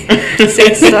like say sorry,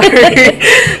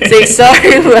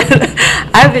 but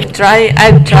I've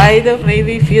tried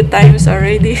maybe a few times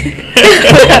already.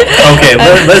 Okay,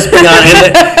 let's be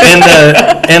honest.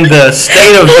 In the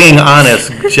state of being honest,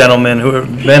 gentlemen,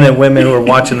 men and women who are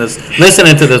watching this,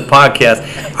 listening to this podcast,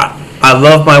 I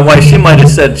love my wife. She might have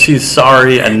said she's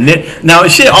sorry. Now,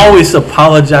 she always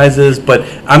apologizes, but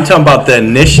I'm talking about the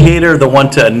initiator, the one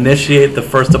to initiate the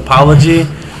first apology.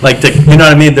 Like, you know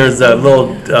what I mean? There's a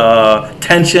little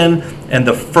tension, and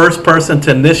the first person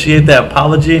to initiate that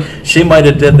apology, she might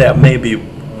have did that maybe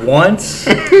once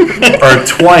or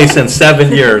twice in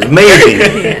 7 years,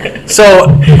 maybe.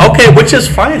 So, okay, which is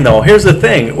fine though. Here's the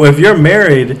thing: if you're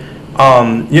married,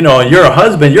 you're a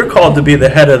husband. You're called to be the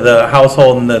head of the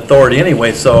household and the authority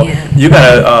anyway. So you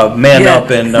gotta man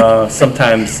up and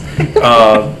sometimes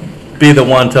be the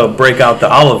one to break out the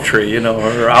olive tree,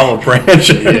 or olive branch.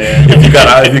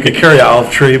 If you could carry an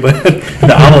olive tree, but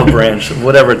the olive branch,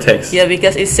 whatever it takes. Yeah,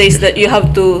 because it says that you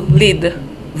have to lead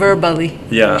verbally.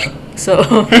 Yeah. So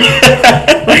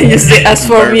when you say, "As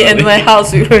for me and my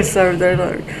house, we will serve the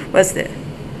Lord," what's that?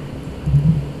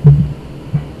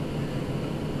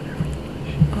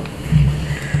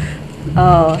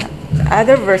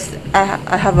 Other verse.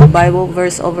 I have a Bible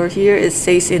verse over here. It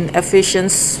says in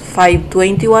Ephesians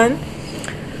 5:21.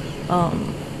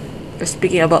 We're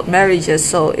speaking about marriages,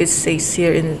 so it says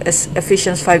here in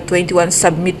Ephesians 5:21,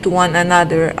 "Submit to one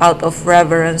another out of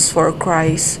reverence for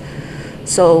Christ."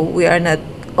 So we are not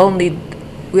only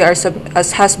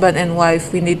as husband and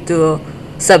wife, we need to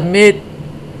submit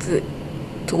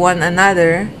to one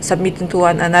another, submitting to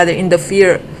one another in the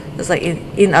fear. It's like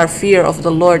in our fear of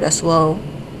the Lord as well.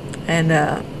 And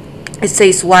it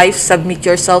says, "Wives, submit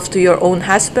yourself to your own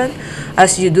husband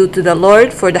as you do to the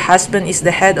Lord, for the husband is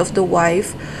the head of the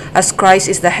wife, as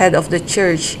Christ is the head of the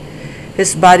church,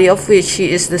 his body, of which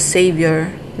he is the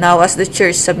Savior. Now as the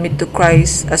church submit to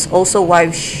Christ, as also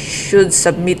wives should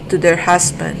submit to their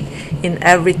husband in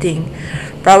everything."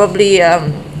 Probably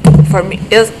for me,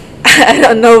 I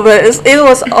don't know, but it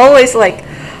was always like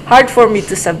hard for me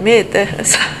to submit.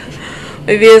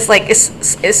 Maybe it's like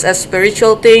it's a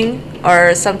spiritual thing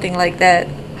or something like that.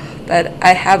 But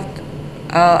I have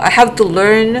to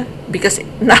learn, because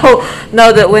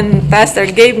now that when Pastor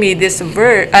gave me this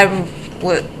verse,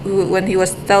 when he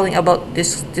was telling about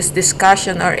this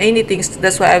discussion or anything,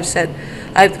 that's why I've said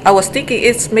I was thinking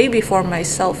it's maybe for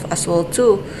myself as well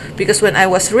too, because when I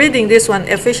was reading this one,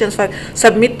 Ephesians 5,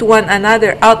 "Submit to one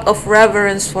another out of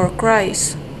reverence for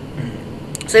Christ."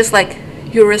 So it's like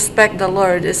you respect the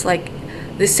Lord. It's like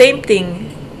the same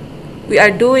thing. We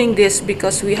are doing this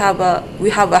because we have a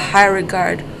high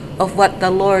regard of what the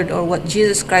Lord or what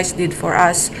Jesus Christ did for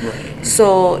us. Right.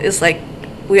 So it's like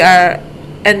we are,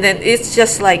 and then it's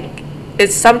just like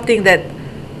it's something that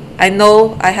I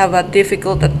know I have a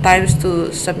difficult at times to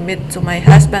submit to my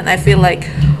husband. I feel like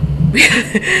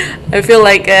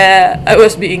I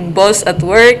was being boss at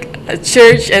work, at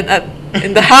church, and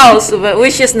in the house, but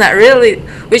which is not really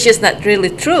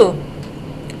true,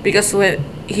 because when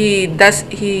he does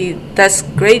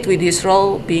great with his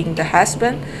role being the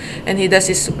husband, and he does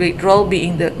his great role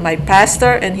being my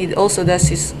pastor, and he also does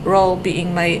his role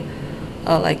being my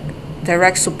like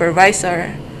direct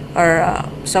supervisor, or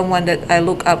someone that I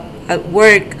look up at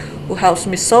work, who helps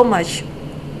me so much.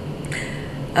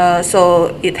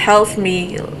 So it helps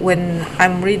me when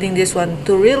I'm reading this one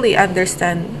to really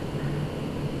understand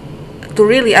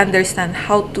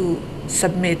how to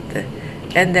submit.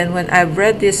 And then when I've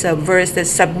read this verse that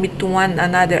 "Submit to one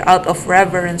another out of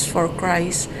reverence for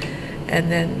Christ,"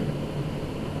 and then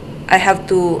I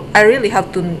really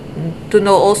have to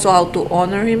know also how to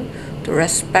honor him, to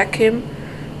respect him,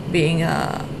 being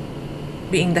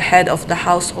the head of the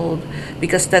household,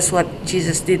 because that's what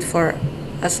Jesus did for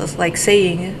us. As like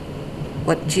saying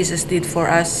what Jesus did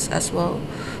for us as well.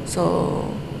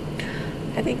 So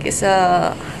I think it's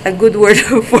a good word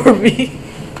for me.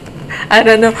 I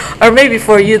don't know, or maybe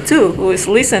for you too, who is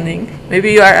listening.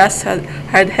 Maybe you are as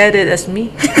hard-headed as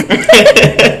me.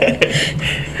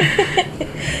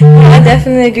 I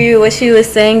definitely agree with what she was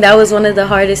saying. That was one of the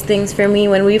hardest things for me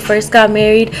when we first got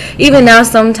married. Even now,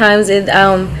 sometimes I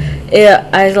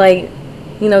like,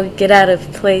 get out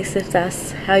of place, if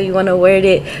that's how you want to word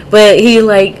it. But he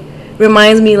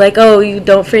reminds me "Oh, you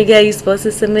don't forget, you're supposed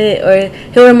to submit," or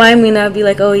he'll remind me and I'll be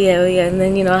like, oh yeah, and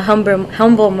then I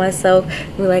humble myself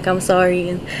and be like, "I'm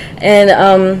sorry," and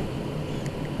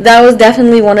that was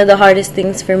definitely one of the hardest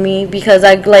things for me, because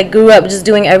I grew up just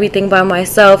doing everything by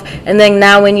myself, and then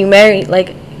now when you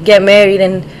get married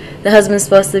and the husband's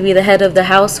supposed to be the head of the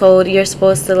household, you're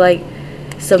supposed to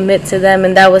submit to them,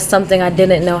 and that was something I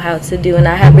didn't know how to do, and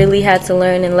I really had to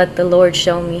learn and let the Lord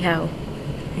show me how.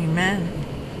 Amen.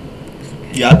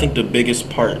 Yeah, I think the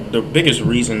biggest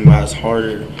reason why it's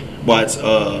harder, why it's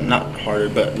not harder,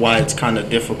 but why it's kind of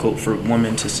difficult for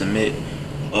women to submit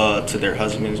to their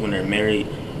husbands when they're married,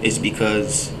 is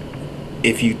because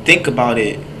if you think about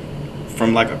it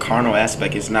from a carnal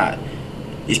aspect, it's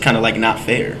kind of not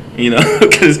fair,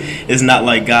 because it's not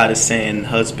like God is saying,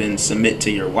 "Husbands, submit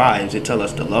to your wives." It tells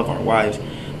us to love our wives,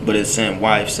 but it's saying,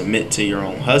 "Wives, submit to your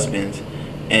own husbands."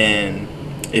 And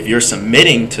if you're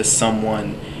submitting to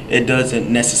someone, it doesn't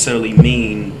necessarily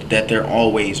mean that they're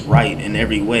always right in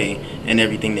every way and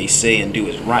everything they say and do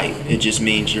is right. It just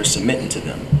means you're submitting to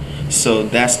them. So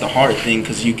that's the hard thing,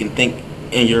 because you can think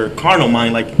in your carnal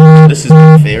mind like, this is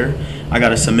not fair. I got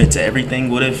to submit to everything.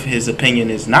 What if his opinion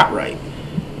is not right?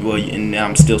 Well, and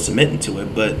I'm still submitting to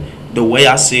it. But the way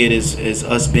I see it is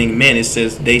us being men, it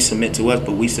says they submit to us,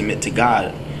 but we submit to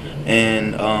God.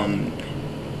 And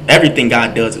everything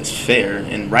God does is fair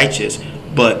and righteous,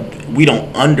 but we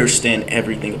don't understand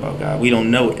everything about God. We don't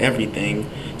know everything.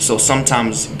 So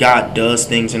sometimes God does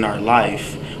things in our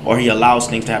life, or he allows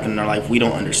things to happen in our life. We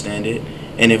don't understand it.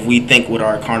 And if we think with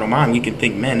our carnal mind, we can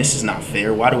think, man, this is not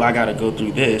fair. Why do I got to go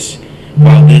through this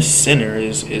while this sinner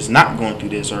is not going through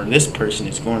this, or this person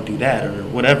is going through that, or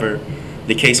whatever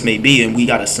the case may be. And we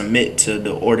got to submit to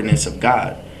the ordinance of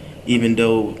God, even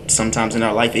though sometimes in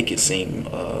our life it could seem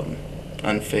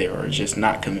unfair or just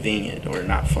not convenient or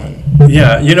not fun.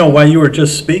 Yeah, while you were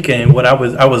just speaking, what I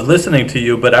was listening to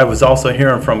you, but I was also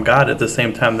hearing from God at the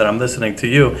same time that I'm listening to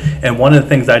you. And one of the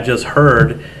things I just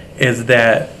heard is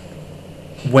that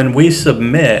when we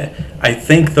submit, I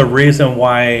think the reason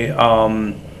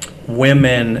why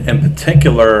women in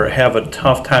particular have a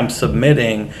tough time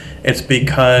submitting, it's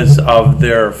because of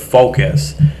their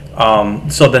focus.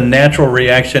 So the natural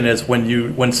reaction is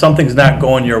when something's not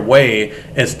going your way,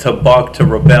 is to buck, to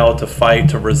rebel, to fight,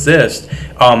 to resist.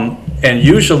 And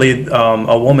usually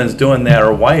a woman's doing that,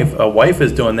 or a wife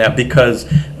is doing that because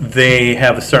they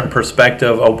have a certain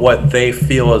perspective of what they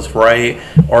feel is right,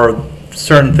 or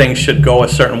certain things should go a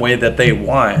certain way that they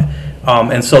want.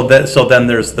 And so then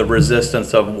there's the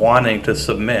resistance of wanting to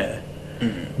submit,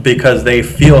 because they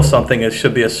feel something it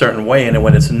should be a certain way, and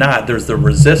when it's not, there's the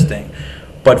resisting.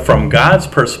 But from God's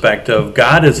perspective,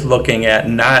 God is looking at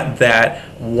not that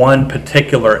one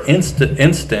particular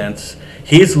instance.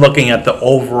 He's looking at the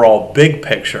overall big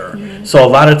picture. Mm-hmm. So a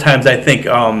lot of times I think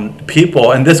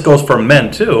people, and this goes for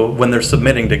men too, when they're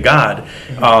submitting to God,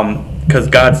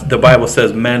 because the Bible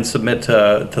says men submit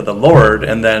to the Lord,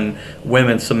 and then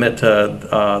women submit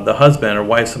to the husband, or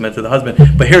wives submit to the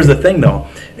husband. But here's the thing, though,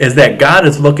 is that God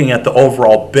is looking at the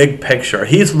overall big picture.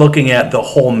 He's looking at the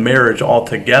whole marriage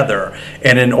altogether.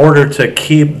 And in order to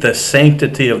keep the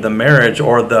sanctity of the marriage,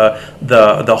 or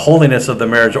the holiness of the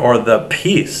marriage, or the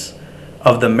peace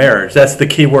of the marriage, that's the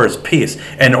key word, is peace.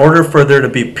 In order for there to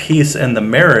be peace in the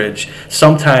marriage,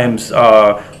 sometimes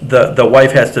the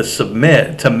wife has to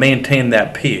submit to maintain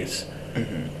that peace,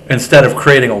 instead of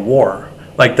creating a war.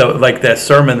 Like that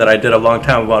sermon that I did a long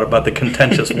time about the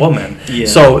contentious woman. Yeah.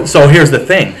 So here's the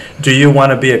thing: do you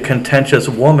want to be a contentious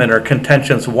woman or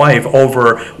contentious wife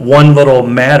over one little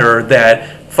matter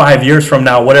that 5 years from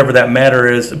now, whatever that matter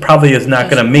is, probably is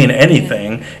not going to mean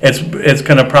anything. It's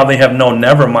going to probably have no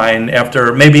never mind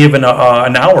after maybe even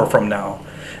an hour from now.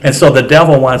 And so the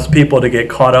devil wants people to get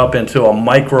caught up into a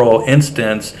micro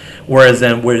instance, whereas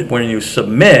then when you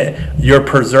submit, you're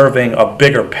preserving a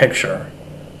bigger picture,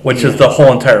 which is the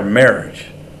whole entire marriage,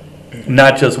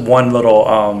 not just one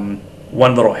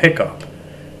little hiccup.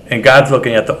 And God's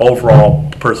looking at the overall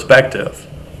perspective,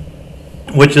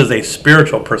 which is a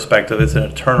spiritual perspective. It's an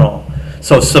eternal.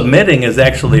 So submitting is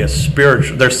actually a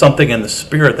spiritual. There's something in the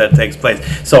spirit that takes place.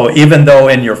 So even though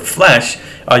in your flesh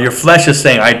is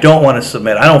saying, I don't want to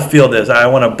submit, I don't feel this, I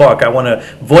want to buck, I want to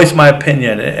voice my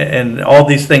opinion, and all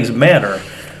these things matter.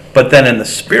 But then in the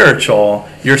spiritual,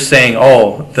 you're saying,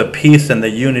 oh, the peace and the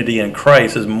unity in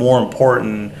Christ is more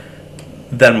important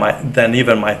than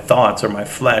even my thoughts or my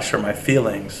flesh or my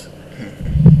feelings.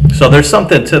 So there's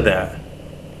something to that.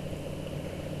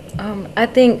 I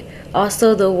think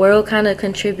also the world kind of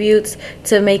contributes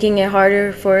to making it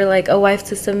harder for like a wife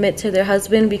to submit to their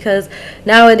husband, because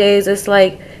nowadays it's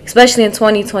like, especially in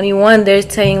 2021, they're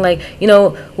saying like,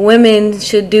 women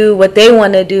should do what they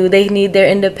want to do. They need their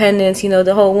independence,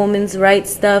 the whole women's rights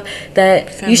stuff, that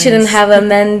feminist. You shouldn't have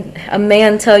a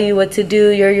man tell you what to do.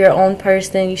 You're your own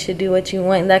person. You should do what you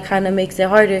want. And that kind of makes it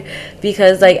harder,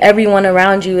 because like everyone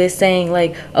around you is saying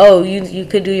like, oh, you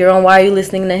could do your own. Why are you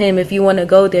listening to him? If you want to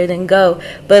go there, then go.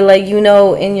 But like,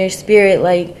 in your spirit,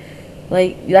 like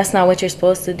that's not what you're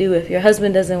supposed to do. If your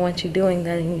husband doesn't want you doing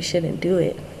that, then you shouldn't do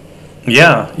it.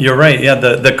 Yeah, you're right. Yeah,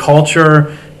 the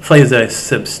culture plays a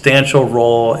substantial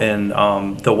role in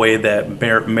the way that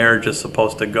marriage is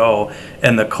supposed to go,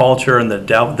 and the culture, and the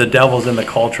devil's in the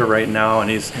culture right now, and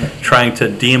he's trying to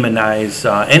demonize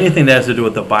anything that has to do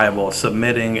with the Bible,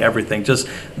 submitting everything, just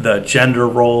the gender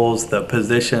roles, the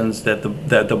positions that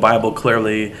the Bible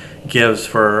clearly gives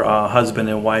for husband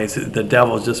and wife. The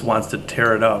devil just wants to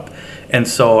tear it up. And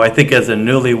so I think as a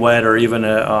newlywed, or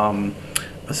even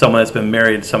someone that's been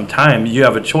married some time, you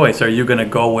have a choice. Are you going to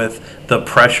go with the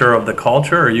pressure of the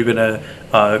culture, or are you going to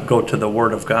go to the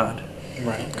Word of God?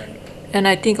 Right. And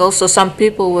I think also some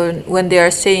people, when they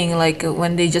are saying, like,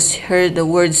 when they just heard the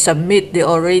word submit, they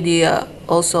already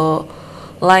also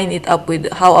line it up with,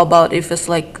 how about if it's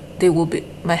like they will be,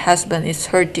 my husband is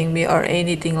hurting me or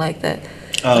anything like that.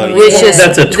 Which is,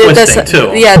 that's a twisting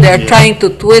too. Yeah, they're trying to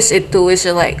twist it to, which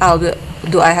is like, how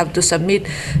do I have to submit?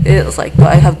 It's like, do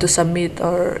I have to submit?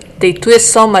 Or they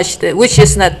twist so much that, which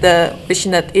is not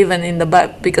even in the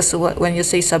Bible, because when you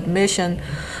say submission,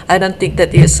 I don't think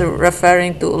that is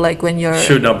referring to like when you're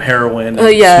shooting up heroin,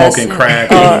 yes, smoking crack,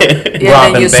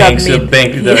 robbing banks.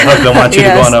 The husband wants you to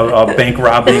go on a bank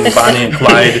robbing, Bonnie and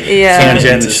Clyde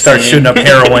tangent, and start shooting up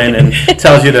heroin, and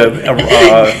tells you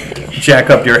to jack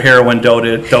up your heroin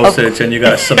dosage, and you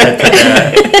got to submit to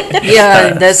that.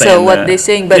 Yeah, that's what they're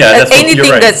saying. But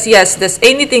anything that's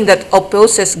anything that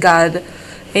opposes God.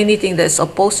 Anything that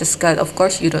opposes God, of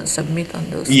course, you don't submit on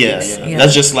those things. Yeah.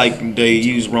 That's just like they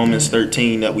use Romans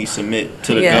 13 that we submit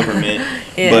to the government.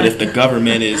 But if the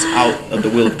government is out of the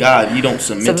will of God, you don't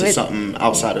submit to something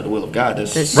outside of the will of God.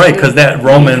 That's right, because that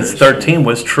Romans 13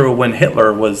 was true when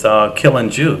Hitler was killing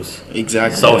Jews.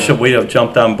 Exactly. So should we have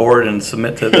jumped on board and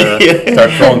submit to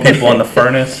start throwing people in the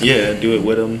furnace? Yeah, do it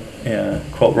with them. Yeah,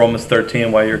 quote Romans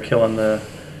 13 while you're killing the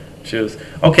Jews.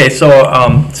 Okay, so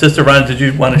Sister Ron, did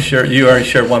you want to share? You already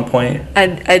shared one point.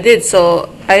 I did,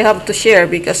 so I have to share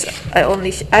because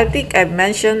I think I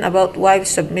mentioned about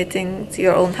wives submitting to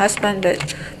your own husband,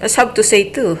 but let's have to say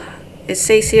too. It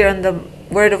says here on the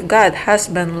Word of God,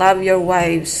 husband, love your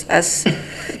wives as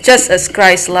just as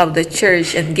Christ loved the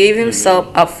church and gave himself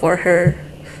up for her,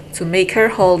 to make her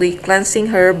holy, cleansing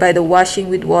her by the washing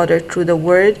with water through the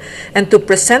word, and to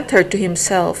present her to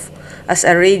himself as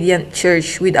a radiant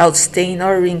church without stain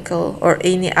or wrinkle or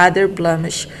any other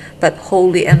blemish, but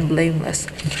holy and blameless.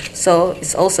 So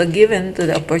it's also given to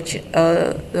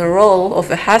the role of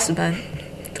a husband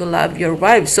to love your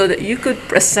wives, so that you could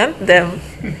present them.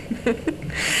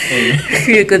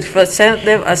 You could present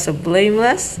them as a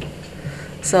blameless.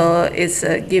 So it's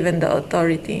given the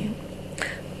authority.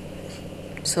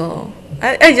 So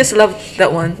I just love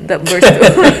that one, that verse too.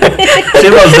 She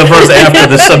loves the verse after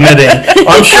the submitting.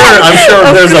 I'm sure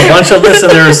there's a bunch of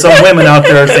listeners, some women out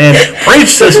there saying,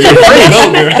 "Preach, sister, preach,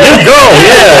 you go,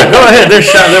 yeah, go ahead." They're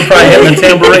probably hitting the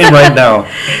tambourine right now.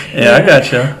 Yeah, I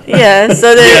gotcha. Yeah,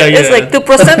 so it's like to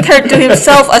present her to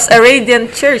himself as a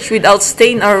radiant church without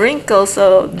stain or wrinkle.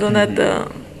 So do not.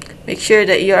 Make sure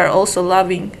that you are also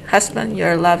loving husband, you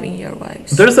are loving your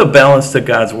wives. There's a balance to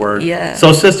God's word. Yeah.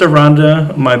 So Sister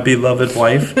Rhonda, my beloved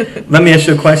wife, let me ask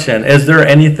you a question. Is there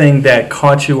anything that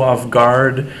caught you off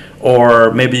guard, or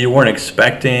maybe you weren't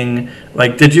expecting?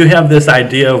 Like, did you have this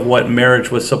idea of what marriage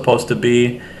was supposed to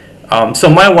be? So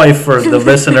my wife, for the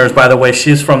listeners, by the way,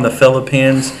 she's from the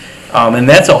Philippines. And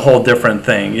that's a whole different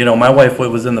thing. You know, my wife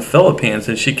was in the Philippines,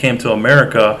 and she came to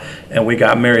America, and we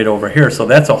got married over here. So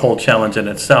that's a whole challenge in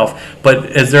itself.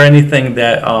 But is there anything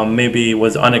that maybe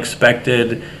was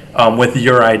unexpected with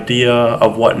your idea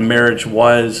of what marriage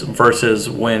was versus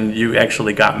when you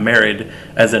actually got married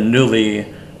as a newly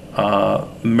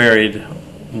married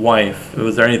wife?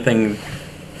 Was there anything?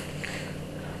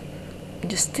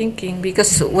 Just thinking,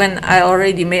 because when I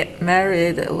already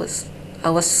married, I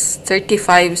was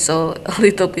 35, so a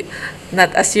little bit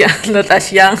not as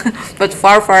young, but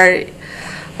far.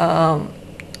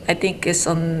 I think it's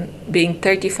on being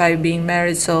 35, being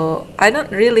married. So I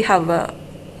don't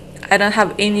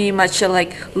have any much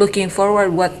like looking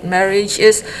forward what marriage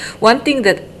is. One thing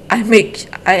that I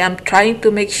am trying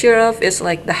to make sure of is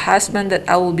like the husband that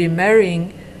I will be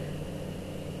marrying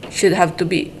should have to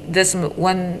be. That's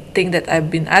one thing that I've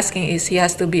been asking, is he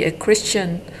has to be a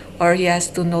Christian, or he has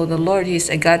to know the Lord. He's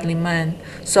a godly man.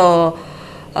 So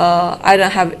I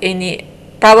don't have any.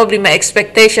 Probably my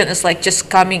expectation is like just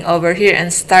coming over here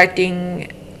and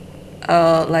starting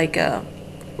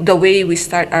the way we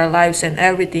start our lives and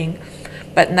everything,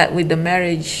 but not with the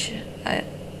marriage.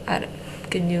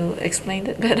 Can you explain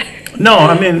that better? No,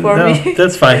 I mean, me?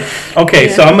 That's fine. Okay,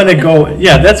 so I'm going to go,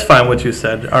 that's fine what you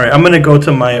said. All right, I'm going to go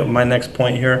to my next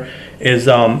point here is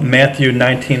Matthew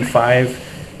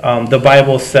 19:5. The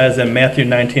Bible says in Matthew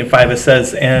 19:5, it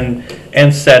says,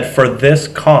 and said, "For this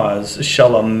cause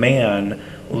shall a man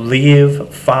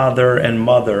leave father and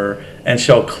mother, and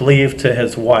shall cleave to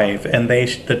his wife, and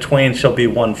the twain shall be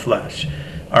one flesh."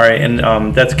 All right,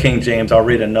 and that's King James. I'll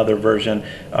read another version.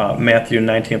 Matthew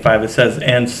 19:5. It says,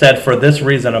 "And said, for this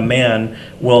reason a man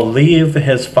will leave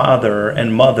his father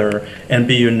and mother, and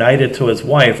be united to his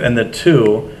wife, and the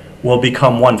two will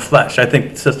become one flesh." I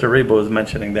think Sister Reba was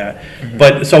mentioning that. Mm-hmm.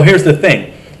 But so here's the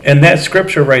thing. And that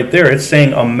scripture right there, it's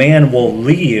saying a man will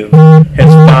leave his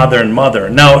father and mother.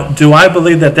 Now, do I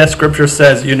believe that that scripture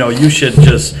says, you should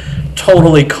just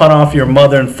totally cut off your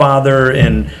mother and father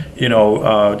and,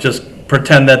 just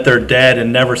pretend that they're dead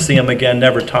and never see them again,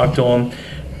 never talk to them?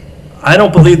 I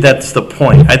don't believe that's the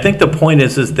point. I think the point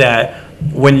is that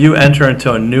when you enter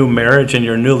into a new marriage and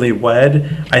you're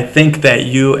newlywed, I think that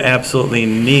you absolutely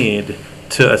need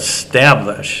to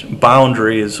establish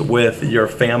boundaries with your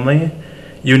family.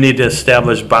 You need to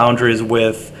establish boundaries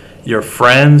with your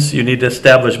friends. You need to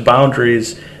establish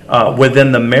boundaries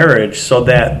within the marriage so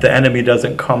that the enemy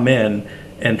doesn't come in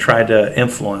and try to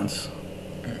influence.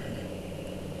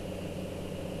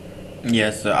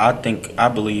 Yes, I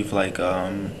believe like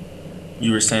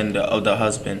you were saying the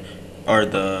husband or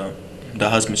the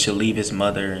husband should leave his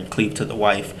mother and cleave to the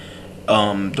wife.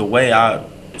 The way I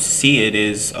see it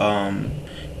is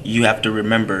you have to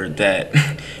remember that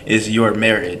it's your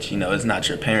marriage. It's not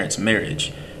your parents'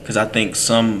 marriage. Because I think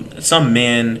some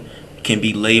men can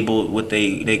be labeled what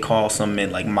they call some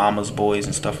men like mama's boys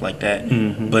and stuff like that.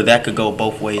 Mm-hmm. But that could go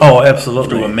both ways. Oh, absolutely.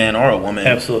 Through a man or a woman.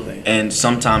 Absolutely. And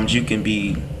sometimes you can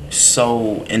be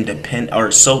so independent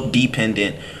or so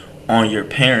dependent on your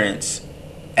parents'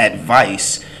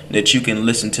 advice that you can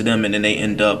listen to them and then they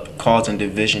end up causing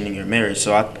division in your marriage.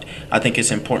 So I think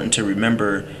it's important to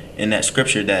remember in that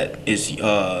scripture that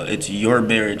it's your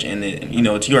marriage and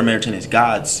it's your marriage and it's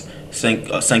God's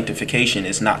sanctification.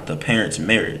 It's not the parents'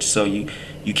 marriage. So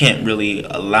you can't really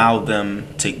allow them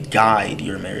to guide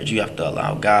your marriage. You have to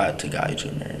allow God to guide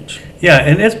your marriage. Yeah,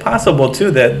 and it's possible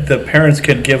too that the parents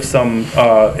could give some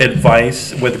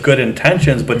advice with good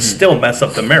intentions, but still mess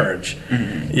up the marriage.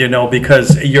 Mm-hmm.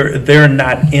 Because they're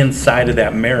not inside of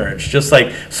that marriage. Just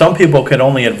like some people can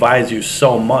only advise you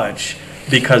so much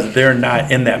because they're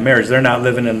not in that marriage. They're not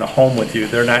living in the home with you.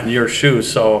 They're not in your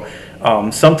shoes. So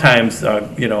sometimes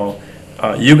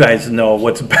you guys know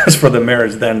what's best for the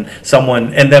marriage than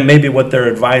someone, and then maybe what they're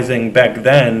advising back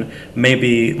then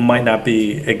maybe might not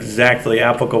be exactly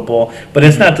applicable. But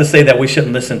it's not to say that we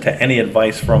shouldn't listen to any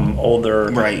advice from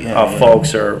older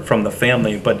folks or from the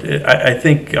family. But I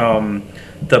think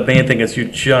the main thing is you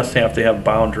just have to have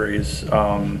boundaries.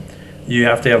 You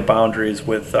have to have boundaries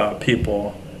with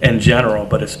people in general,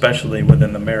 but especially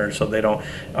within the marriage, so they don't.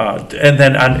 And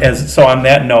then, on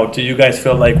that note, do you guys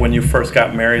feel like when you first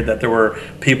got married that there were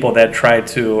people that tried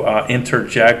to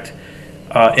interject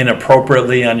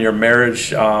inappropriately on your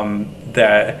marriage?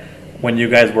 That when you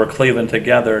guys were cleaving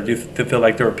together, do you feel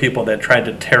like there were people that tried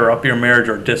to tear up your marriage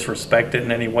or disrespect it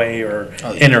in any way or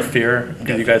interfere?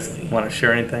 Do you guys want to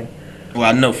share anything? Well,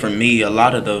 I know for me, a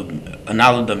lot of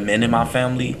the men in my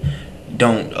family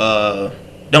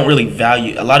don't really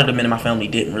value. A lot of the men in my family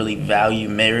didn't really value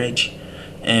marriage,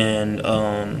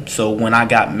 and so when I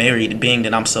got married, being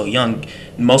that I'm so young,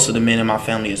 most of the men in my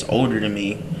family is older than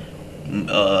me,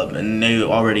 and they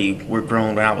already were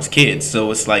grown when I was kids.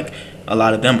 So it's like a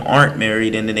lot of them aren't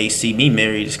married, and then they see me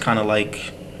married. It's kind of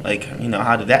like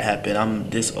how did that happen? I'm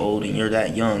this old and you're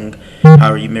that young. How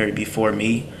are you married before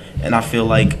me? And I feel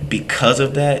like because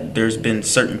of that, there's been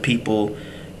certain people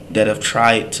that have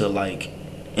tried to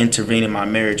intervene in my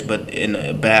marriage, but in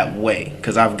a bad way,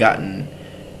 because I've gotten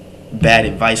bad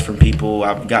advice from people.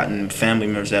 I've gotten family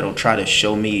members that'll try to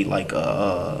show me like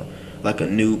a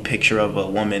new picture of a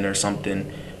woman or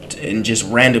something, and just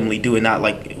randomly do it, not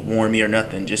like warn me or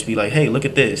nothing, just be like, hey, look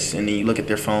at this, and then you look at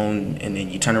their phone and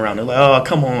then you turn around, they're like, oh,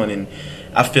 come on. And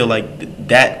I feel like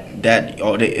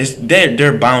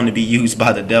they're bound to be used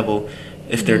by the devil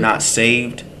if they're not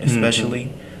saved, especially.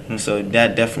 Mm-hmm. So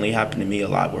that definitely happened to me a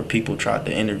lot, where people tried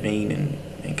to intervene and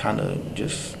kind of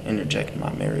just interject in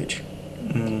my marriage.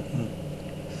 Mm-hmm.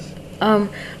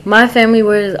 My family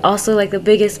were also like the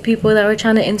biggest people that were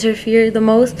trying to interfere the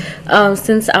most.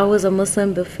 Since I was a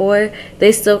Muslim before,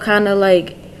 they still kind of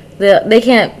they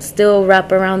can't still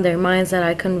wrap around their minds that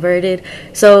I converted.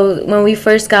 So when we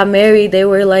first got married, they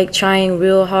were like trying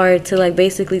real hard to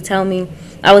basically tell me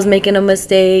I was making a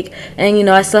mistake, and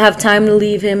I still have time to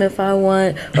leave him if I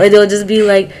want. Or they'll just be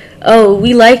like, oh,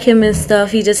 we like him and stuff,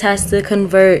 he just has to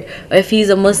convert, or if he's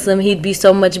a Muslim he'd be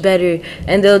so much better.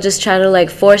 And they'll just try to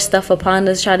force stuff upon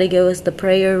us, try to give us the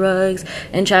prayer rugs,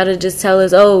 and try to just tell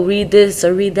us, oh, read this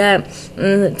or read that,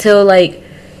 until I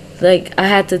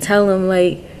had to tell them,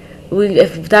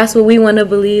 if that's what we want to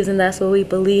believe, then that's what we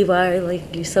believe. Why are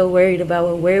you so worried about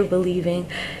what we're believing?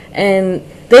 And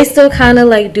they still kind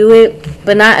of do it,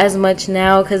 but not as much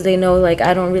now, because they know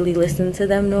I don't really listen to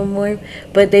them no more.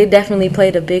 But they definitely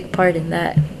played a big part in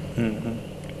that. Mm-hmm.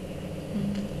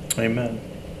 Amen.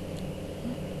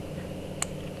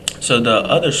 So the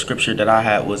other scripture that I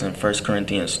had was in 1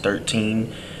 Corinthians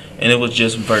 13, and it was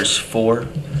just verse 4,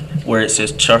 where it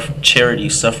says, "Charity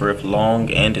suffereth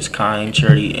long and is kind.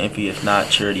 Charity envieth not.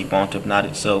 Charity vaunteth not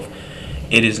itself.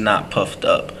 It is not puffed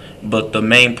up." But the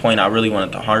main point I really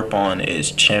wanted to harp on is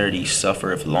charity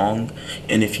suffereth long.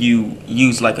 And if you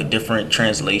use like a different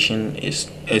translation,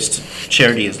 it's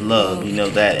charity is love. You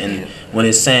know that. And when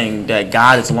it's saying that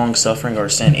God is long suffering, or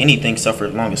saying anything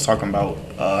suffereth long, it's talking about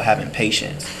having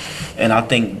patience. And I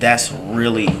think that's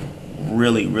really,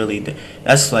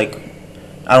 that's like,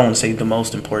 I don't want to say the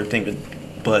most important thing,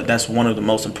 but that's one of the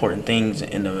most important things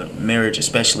in a marriage,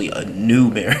 especially a new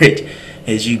marriage,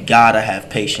 is you gotta have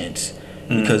patience.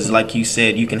 Because like you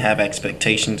said, you can have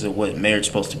expectations of what marriage is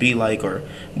supposed to be like, or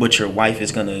what your wife is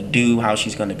going to do, how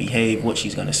she's going to behave, what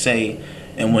she's going to say.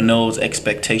 And when those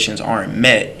expectations aren't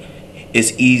met,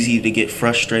 it's easy to get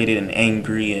frustrated and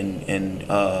angry and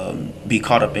be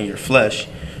caught up in your flesh.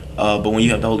 But when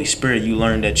you have the Holy Spirit, you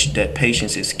learn that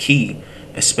patience is key,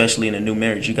 especially in a new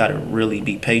marriage. You got to really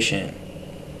be patient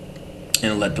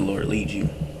and let the Lord lead you.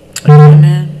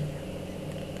 Amen.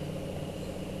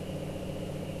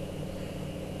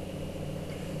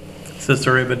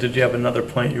 Sister Reba, did you have another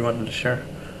point you wanted to share?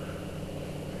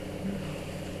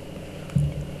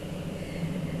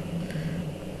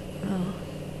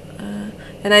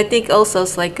 And I think also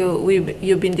it's like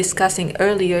you've been discussing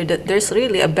earlier that there's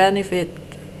really a benefit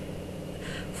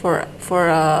for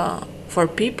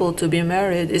people to be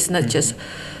married. It's not just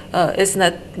it's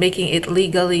not making it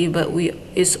legally, but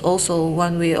it's also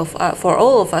one way of for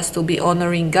all of us to be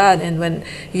honoring God. And when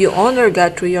you honor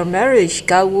God through your marriage,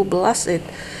 God will bless it.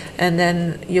 And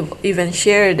then you even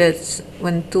shared that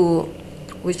when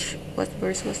what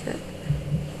verse was that?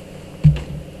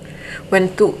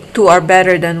 When two are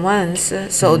better than one,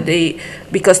 so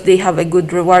because they have a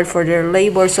good reward for their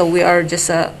labor. So we are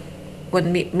just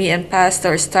when me and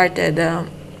Pastor started,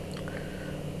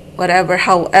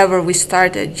 however we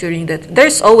started during that.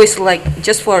 There's always like,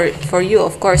 just for you,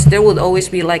 of course, there would always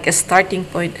be like a starting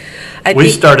point. We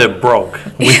started broke.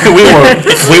 We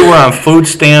were on food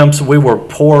stamps. We were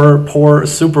poor,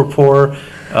 super poor.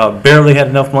 Barely had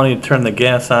enough money to turn the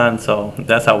gas on. So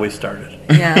that's how we started.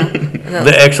 Yeah.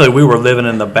 Actually, we were living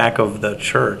in the back of the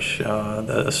church,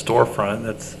 the storefront.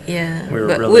 We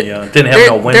were really didn't have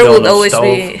no window, there would no always stove.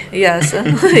 be, yes,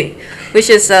 which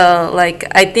is like,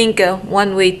 I think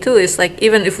one way too is like,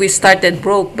 even if we started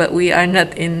broke, but we are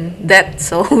not in debt,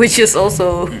 so which is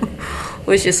also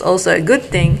a good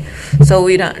thing. So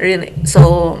we don't really.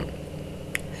 So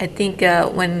I think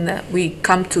when we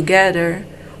come together,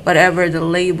 whatever the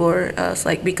labor is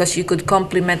like, because you could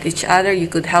complement each other, you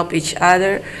could help each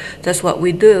other. That's what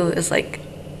we do. It's like,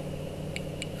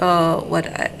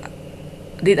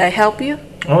 did I help you?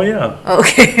 Oh yeah.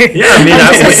 Okay. Yeah, I mean,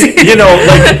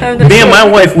 like me and my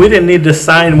wife, we didn't need to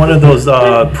sign one of those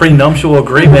prenuptial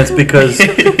agreements because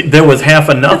there was half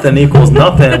of nothing equals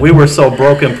nothing. We were so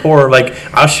broke and poor. Like,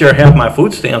 I'll share half my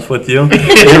food stamps with you.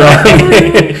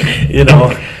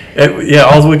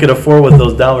 All we could afford was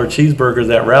those $1 cheeseburgers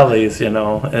at Rally's,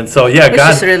 And so, yeah, Which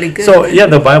God. is really good. So, yeah,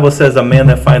 the Bible says a man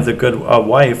that finds a good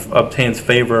wife obtains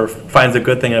favor, finds a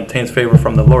good thing and obtains favor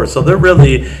from the Lord. So there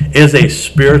really is a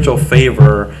spiritual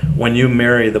favor when you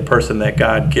marry the person that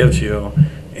God gives you.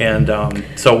 And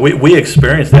so we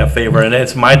experience that favor, and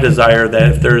it's my desire that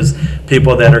if there's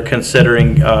people that are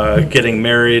considering getting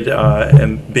married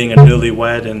and being a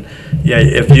newlywed, and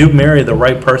if you marry the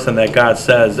right person that God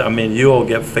says, I mean, you will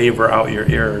get favor out your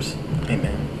ears.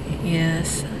 Amen.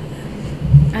 Yes.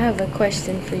 I have a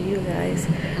question for you guys.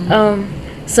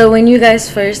 So when you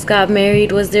guys first got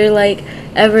married, was there like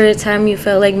ever a time you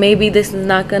felt like maybe this is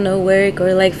not gonna work,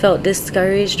 or like felt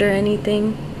discouraged or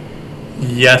anything?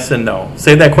 Yes and no.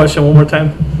 Say that question one more time.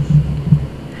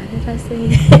 How did I say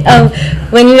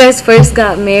it? When you guys first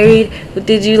got married,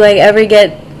 did you like ever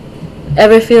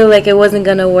feel like it wasn't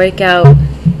gonna work out,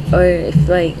 or if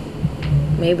like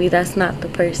maybe that's not the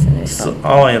person or something? So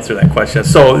I'll answer that question.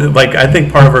 So like, I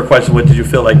think part of her question was, did you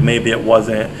feel like maybe it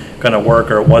wasn't gonna work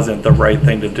or it wasn't the right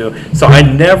thing to do? So I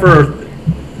never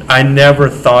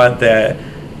thought that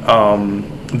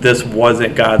this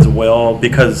wasn't God's will,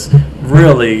 because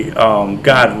really,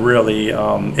 God really,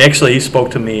 actually, He spoke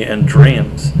to me in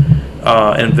dreams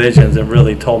and visions, and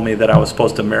really told me that I was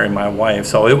supposed to marry my wife.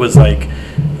 So it was like,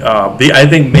 I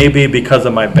think maybe because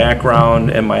of my background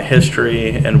and my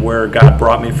history and where God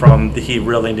brought me from, He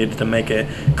really needed to make it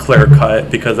clear cut,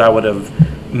 because I would have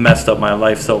messed up my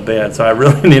life so bad. So I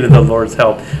really needed the Lord's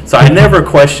help. So I never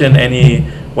questioned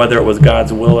whether it was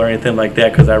God's will or anything like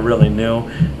that, because I really knew.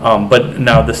 But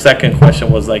now the second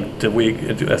question was like,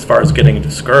 as far as getting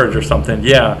discouraged or something?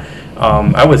 Yeah,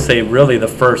 I would say really the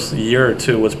first year or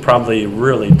two was probably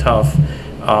really tough,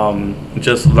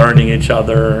 just learning each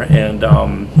other. And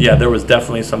yeah, there was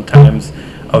definitely some times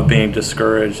of being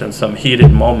discouraged and some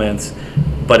heated moments.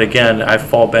 But again, I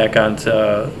fall back onto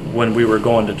when we were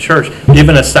going to church.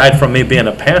 Even aside from me being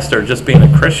a pastor, just being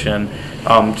a Christian,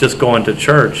 just going to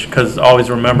church. Because always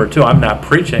remember, too, I'm not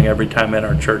preaching every time at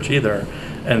our church either.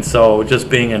 And so just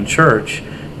being in church,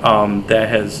 that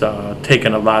has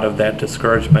taken a lot of that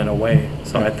discouragement away.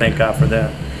 So I thank God for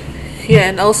that. Yeah,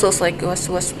 and also it's like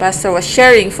what Pastor was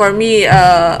sharing. For me,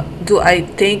 do I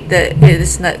think that it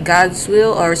is not God's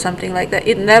will or something like that?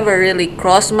 It never really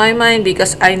crossed my mind,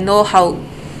 because I know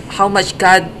how much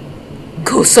God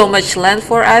goes so much land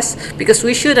for us, because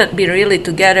we shouldn't be really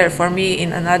together, for me,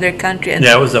 in another country. And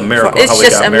Yeah, it was a miracle it's how we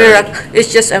just got a married. miracle.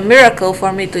 It's just a miracle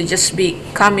for me to just be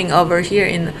coming over here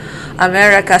in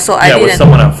America. So I Yeah, with didn't.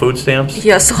 someone on food stamps.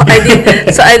 Yeah, so I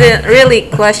didn't. So I didn't really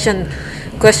question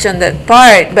that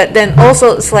part. But then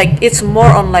also it's like it's more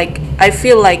on like I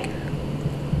feel like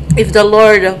if the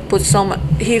Lord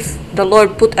if the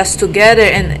Lord put us together,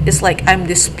 and it's like I'm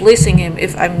displeasing Him,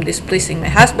 if I'm displeasing my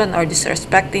husband or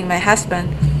disrespecting my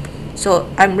husband, so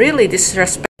I'm really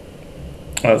disrespecting.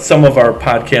 Some of our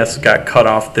podcasts got cut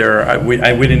off there. We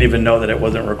didn't even know that it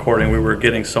wasn't recording. We were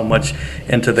getting so much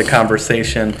into the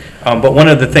conversation. But one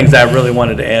of the things I really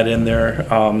wanted to add in there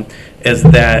is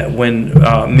that when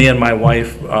me and my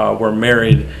wife were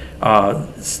married,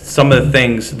 some of the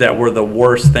things that were the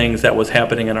worst things that was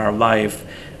happening in our life,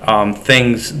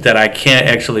 things that I can't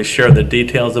actually share the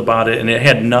details about it, and it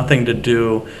had nothing to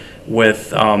do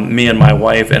with me and my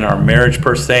wife and our marriage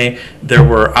per se. There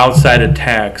were outside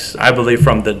attacks, I believe,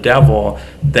 from the devil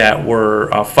that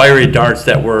were fiery darts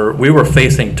that we were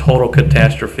facing total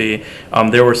catastrophe.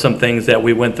 There were some things that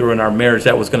we went through in our marriage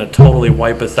that was going to totally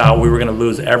wipe us out. We were going to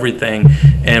lose everything.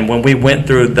 And when we went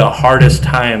through the hardest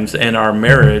times in our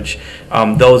marriage,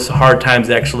 those hard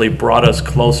times actually brought us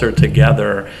closer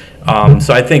together.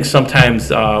 So I think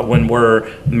sometimes when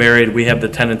we're married, we have the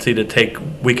tendency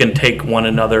to we can take one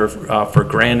another for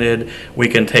granted. We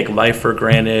can take life for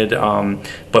granted.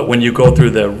 But when you go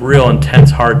through the real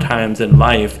intense hard times in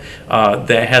life,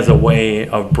 that has a way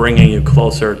of bringing you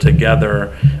closer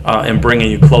together and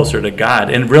bringing you closer to God.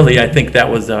 And really, I think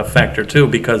that was a factor too,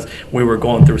 because we were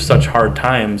going through such hard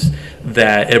times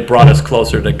that it brought us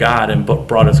closer to God and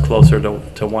brought us closer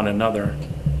to one another.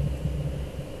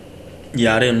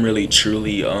 Yeah, I didn't really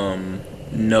truly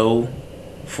know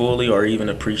fully or even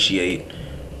appreciate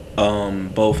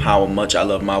both how much I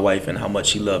love my wife and how much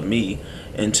she loved me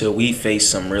until we faced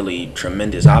some really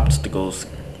tremendous obstacles,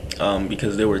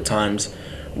 because there were times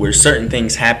where certain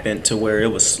things happened to where it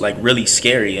was like really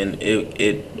scary, and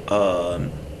it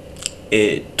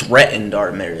threatened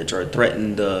our marriage or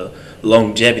threatened the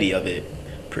longevity of it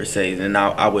per se. And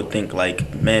I would think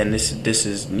like, man, this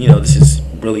is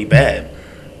really bad.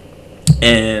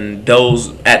 And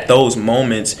at those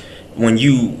moments when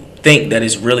you think that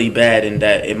it's really bad and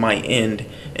that it might end,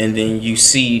 and then you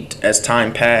see as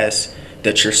time passes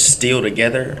that you're still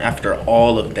together after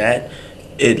all of that,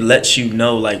 it lets you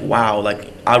know like, wow,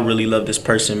 like I really love this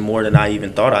person more than I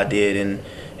even thought I did,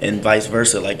 and vice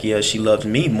versa. Like, yeah, she loves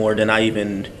me more than I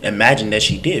even imagined that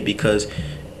she did, because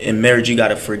in marriage you got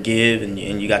to forgive and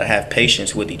you got to have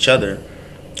patience with each other.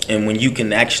 And when you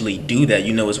can actually do that,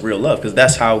 you know it's real love, because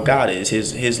that's how God is.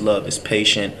 His love is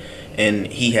patient, and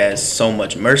He has so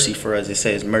much mercy for us. It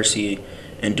says mercy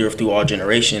endureth through all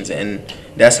generations, and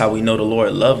that's how we know the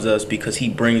Lord loves us, because He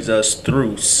brings us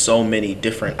through so many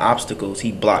different obstacles.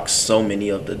 He blocks so many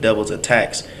of the devil's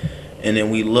attacks, and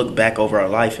then we look back over our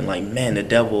life and like, man, the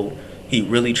devil, he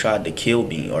really tried to kill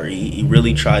me, or he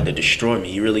really tried to destroy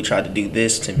me. He really tried to do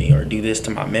this to me or do this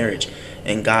to my marriage.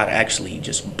 And God actually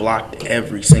just blocked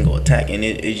every single attack. And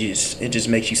it just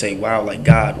makes you say, wow, like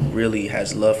God really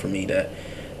has love for me that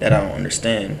I don't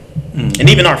understand. Mm-hmm. And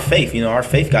even our faith, our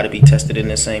faith got to be tested in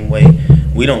the same way.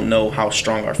 We don't know how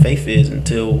strong our faith is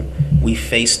until we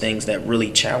face things that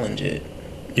really challenge it.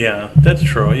 Yeah, that's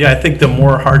true. Yeah, I think the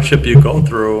more hardship you go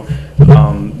through,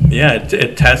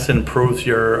 it tests and proves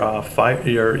your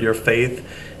faith.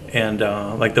 And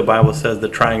like the Bible says, the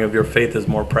trying of your faith is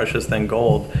more precious than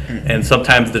gold. Mm-hmm. And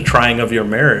sometimes the trying of your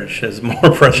marriage is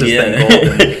more precious than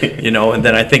gold. And, and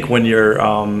then I think when you're,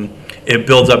 it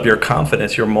builds up your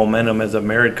confidence, your momentum as a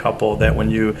married couple, that when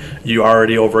you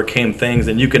already overcame things,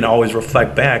 and you can always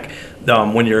reflect back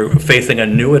when you're facing a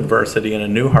new adversity and a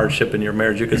new hardship in your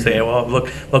marriage, you can say, well,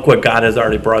 look what God has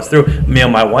already brought us through. Me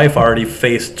and my wife already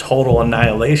faced total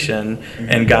annihilation,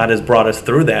 and God has brought us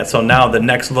through that. So now the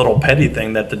next little petty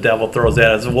thing that the devil throws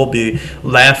at us, we'll be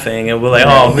laughing, and we're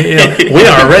like, we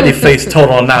already faced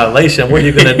total annihilation. What are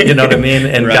you going to, you know what I mean?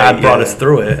 And God brought us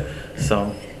through it.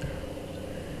 So.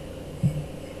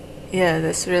 Yeah,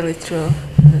 that's really true.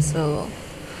 So,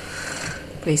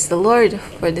 praise the Lord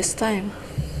for this time.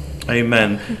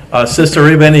 Amen. Sister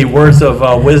Reba, any words of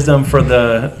wisdom for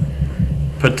the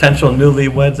potential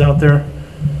newlyweds out there?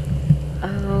 I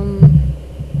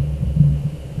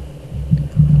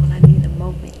need a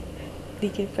moment.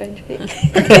 Deacon Frederick.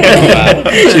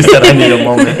 She said, I need a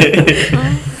moment.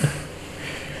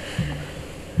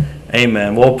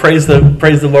 Amen. Well, praise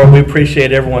the Lord. We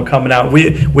appreciate everyone coming out.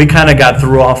 We kind of got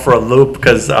threw off for a loop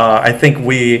because I think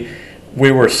we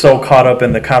were so caught up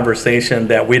in the conversation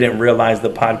that we didn't realize the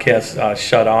podcast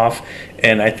shut off,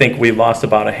 and I think we lost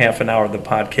about a half an hour of the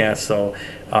podcast. So,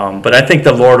 but I think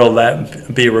the Lord will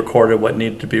let be recorded what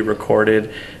needed to be recorded.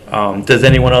 Does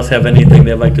anyone else have anything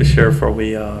they'd like to share before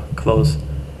we close?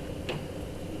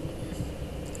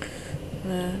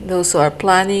 Those who are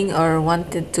planning or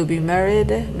wanted to be married,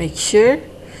 make sure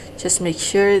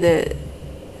that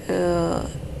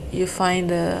you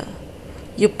find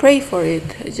you pray for it.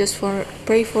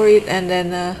 Pray for it, and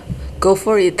then go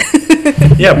for it.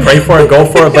 Yeah, pray for it, go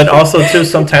for it. But also too,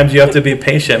 sometimes you have to be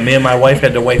patient. Me and my wife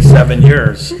had to wait 7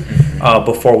 years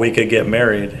before we could get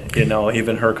married. You know,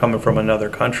 even her coming from another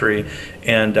country,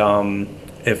 and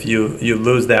if you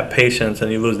lose that patience and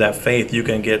you lose that faith, you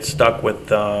can get stuck with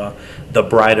the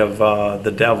bride of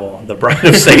the devil, the bride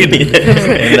of Satan,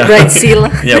 and, Bridezilla.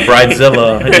 Yeah,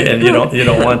 bridezilla, and you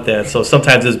don't want that. So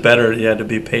sometimes it's better to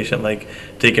be patient, like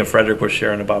Deacon Frederick was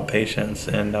sharing about patience,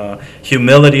 and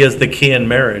humility is the key in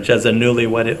marriage. As a newly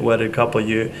wedded couple,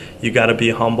 you got to be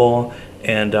humble,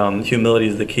 and humility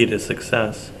is the key to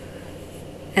success.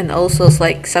 And also, it's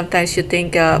like sometimes you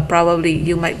think probably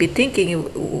you might be thinking.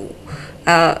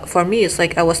 For me, it's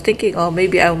like I was thinking, oh,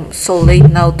 maybe I'm so late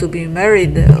now to be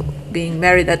married, being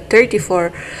married at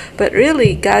 34. But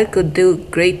really, God could do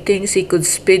great things. He could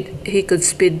speed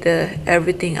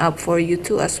everything up for you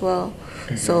too as well.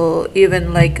 Mm-hmm. So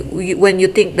even like when you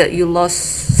think that you lost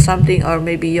something, or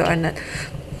maybe you are not.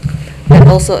 And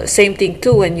also, same thing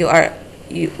too when you are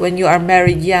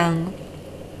married young.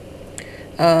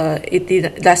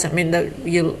 It doesn't mean that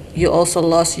you also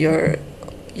lost your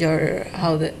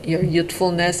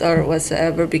youthfulness or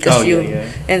whatsoever, because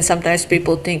and sometimes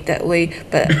people think that way,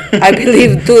 but I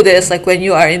believe too there's like when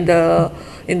you are in the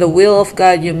will of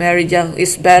God, you marry young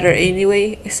is better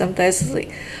anyway. Sometimes it's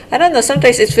like, I don't know,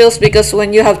 sometimes it feels, because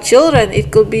when you have children,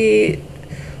 it could be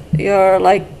you're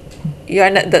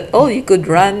not that old. You could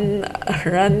run out.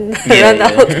 Yeah,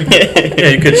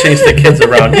 you could chase the kids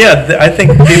around. Yeah, I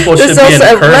think people should be encouraging. That's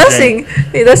also a blessing.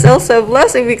 That's also a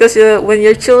blessing, because when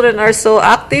your children are so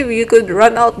active, you could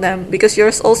run out them because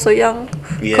you're also young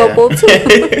couple too.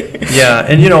 Yeah,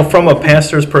 and from a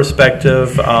pastor's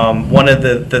perspective, one of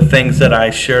the things that I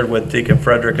shared with Deacon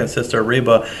Frederick and Sister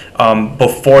Reba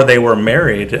before they were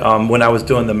married, when I was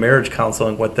doing the marriage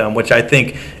counseling with them, which I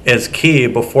think is key.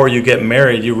 Before you get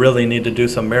married, you really need to do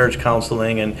some marriage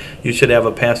counseling, and you should have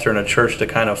a pastor in a church to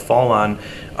kind of fall on.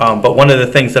 But one of the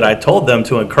things that I told them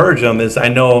to encourage them is, I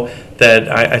know that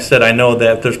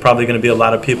there's probably going to be a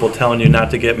lot of people telling you not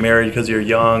to get married because you're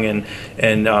young and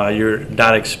you're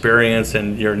not experienced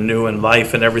and you're new in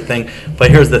life and everything. But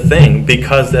here's the thing: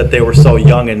 because that they were so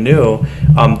young and new,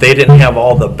 they didn't have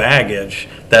all the baggage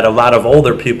that a lot of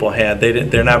older people had.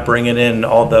 They're not bringing in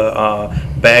all the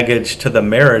baggage to the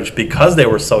marriage because they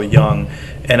were so young.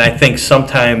 And I think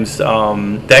sometimes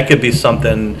that could be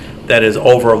something that is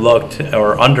overlooked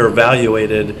or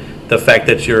undervaluated, the fact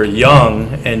that you're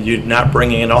young and you're not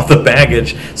bringing in all the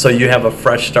baggage, so you have a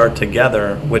fresh start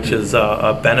together, which is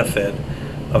a benefit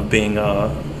of being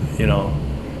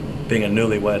being a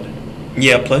newlywed.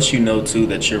 Yeah, plus too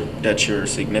that your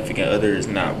significant other is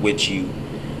not with you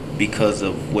because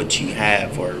of what you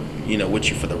have, or with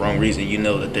you for the wrong reason. You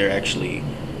know that they're actually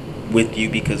with you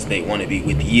because they want to be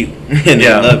with you and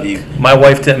they love you. My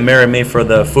wife didn't marry me for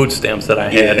the food stamps that I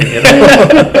had.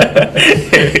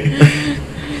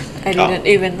 I didn't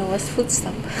even know what's food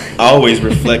stamp. I always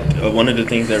reflect. One of the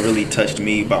things that really touched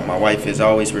me about my wife is I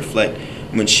always reflect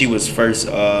when she was first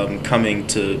coming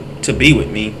to be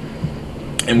with me,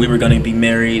 and we were going to be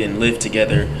married and live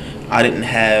together. I didn't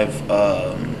have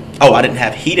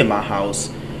heat in my house,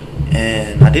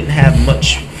 and I didn't have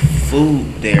much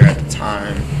food there at the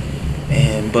time.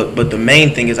 And but the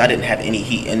main thing is I didn't have any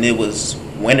heat, and it was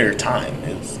winter time.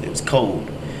 It was cold.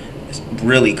 It's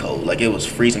really cold. Like, it was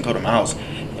freezing cold in my house,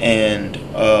 and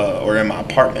or in my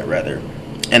apartment rather.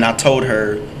 And I told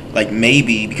her, like,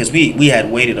 maybe because we had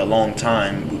waited a long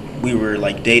time. We were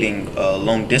like dating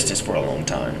long distance for a long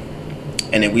time,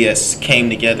 and then we came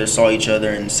together, saw each other,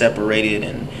 and separated,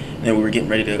 and then we were getting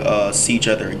ready to see each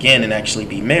other again and actually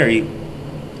be married.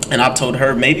 And I told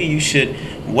her, maybe you should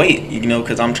wait,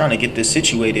 because I'm trying to get this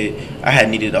situated. I had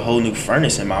needed a whole new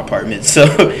furnace in my apartment, so,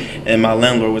 and my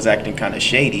landlord was acting kind of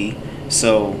shady.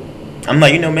 So I'm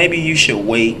like, maybe you should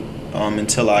wait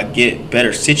until I get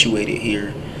better situated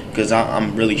here, because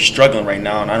I'm really struggling right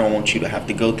now, and I don't want you to have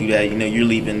to go through that. You're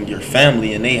leaving your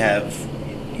family, and they have,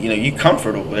 you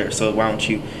comfort over there. So why don't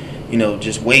you,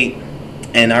 just wait.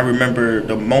 And I remember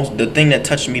the thing that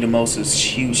touched me the most is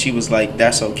she was like,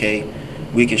 that's okay.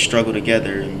 We can struggle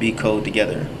together and be cold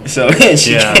together. So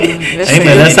she Yeah. That's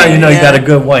Amen. That's how you know you got a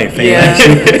good wife.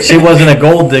 Amen. Yeah. She wasn't a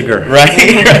gold digger. right.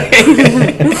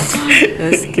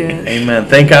 That's good. Amen.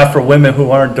 Thank God for women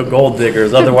who aren't the gold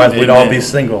diggers. Otherwise, we'd all Amen. be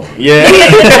single. Yeah.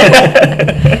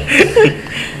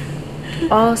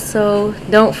 Also,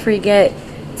 don't forget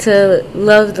to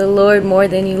love the Lord more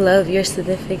than you love your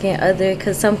significant other,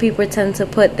 because some people tend to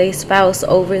put their spouse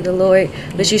over the Lord,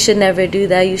 but you should never do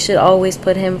that. You should always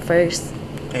put him first.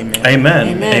 Amen. Amen.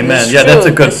 Amen. Amen. That's Yeah, that's a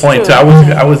true. good That's point true.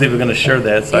 too. I was even going to share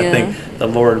that. So I Yeah. think the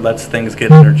Lord lets things get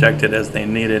interjected as they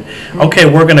needed. Okay,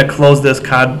 we're going to close this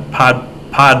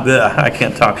I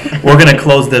can't talk. We're going to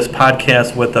close this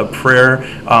podcast with a prayer.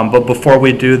 But before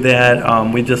we do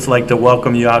that, we'd just like to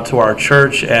welcome you out to our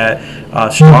church at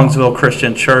Strongsville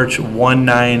Christian Church,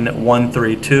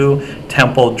 19132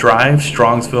 Temple Drive,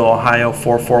 Strongsville, Ohio,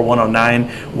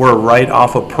 44109. We're right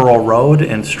off of Pearl Road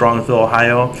in Strongsville,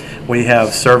 Ohio. We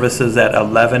have services at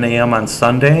 11 a.m. on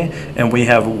Sunday, and we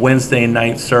have Wednesday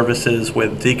night services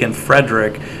with Deacon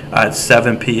Frederick at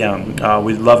 7 p.m.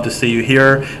 We'd love to see you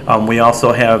here. We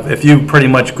also have, if you pretty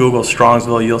much Google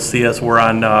Strongsville, you'll see us. We're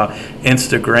on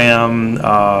Instagram,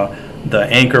 the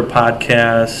Anchor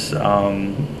Podcast,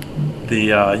 the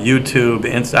YouTube,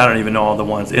 I don't even know all the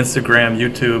ones, Instagram,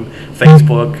 YouTube,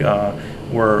 Facebook.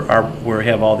 We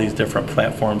have all these different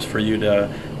platforms for you to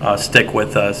stick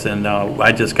with us. And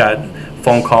I just got a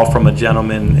phone call from a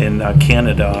gentleman in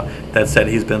Canada that said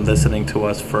he's been listening to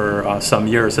us for some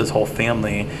years, his whole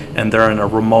family, and they're in a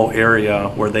remote area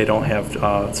where they don't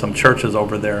have some churches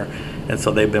over there. And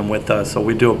so they've been with us. So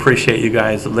we do appreciate you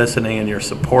guys listening and your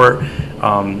support.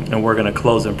 And we're going to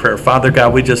close in prayer. Father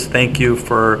God, we just thank you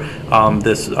for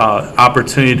this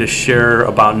opportunity to share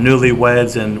about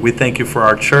newlyweds. And we thank you for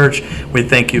our church. We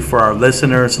thank you for our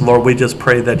listeners. Lord, we just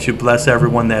pray that you bless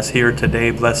everyone that's here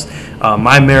today. Bless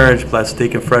my marriage. Bless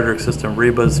Deacon Frederick, Sister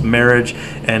Reba's marriage.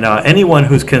 And anyone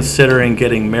who's considering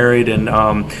getting married. And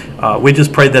we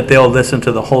just pray that they'll listen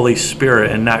to the Holy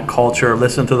Spirit and not culture.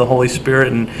 Listen to the Holy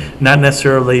Spirit and not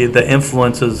necessarily the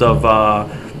influences of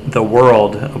the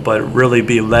world, but really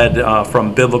be led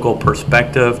from biblical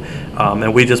perspective.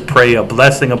 And we just pray a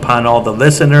blessing upon all the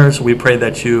listeners. We pray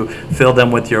that you fill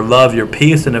them with your love, your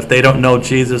peace. And if they don't know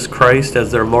Jesus Christ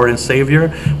as their Lord and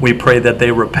Savior, we pray that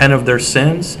they repent of their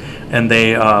sins and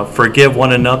they forgive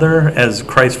one another as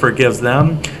Christ forgives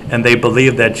them. And they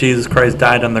believe that Jesus Christ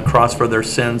died on the cross for their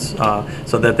sins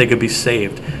so that they could be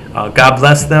saved. God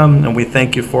bless them, and we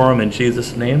thank you for them in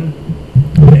Jesus' name.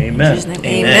 Amen. In Jesus'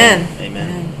 name, amen.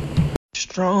 Amen.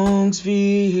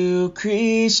 Strongsville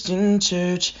Christian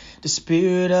Church, the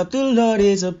Spirit of the Lord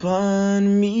is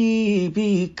upon me,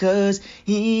 because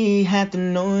He hath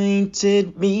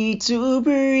anointed me to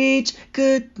preach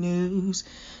good news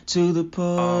to the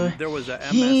poor. There was a MS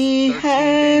He 13-day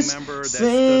has member that sent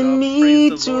stood up. me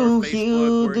Praise the to Lord. heal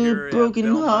Facebook, we're the here at Belmont State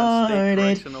brokenhearted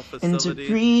Correctional and to Facility.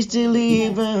 preach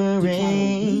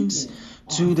deliverance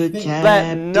to the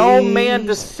Let no man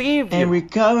captives deceive and you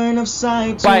recovering of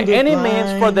sight to by the any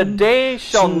means, for the blind, day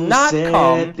shall to not set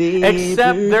come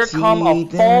except there come a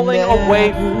liberty falling them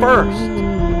away that first.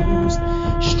 bruised.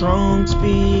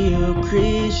 Strongsville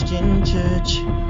Christian Church.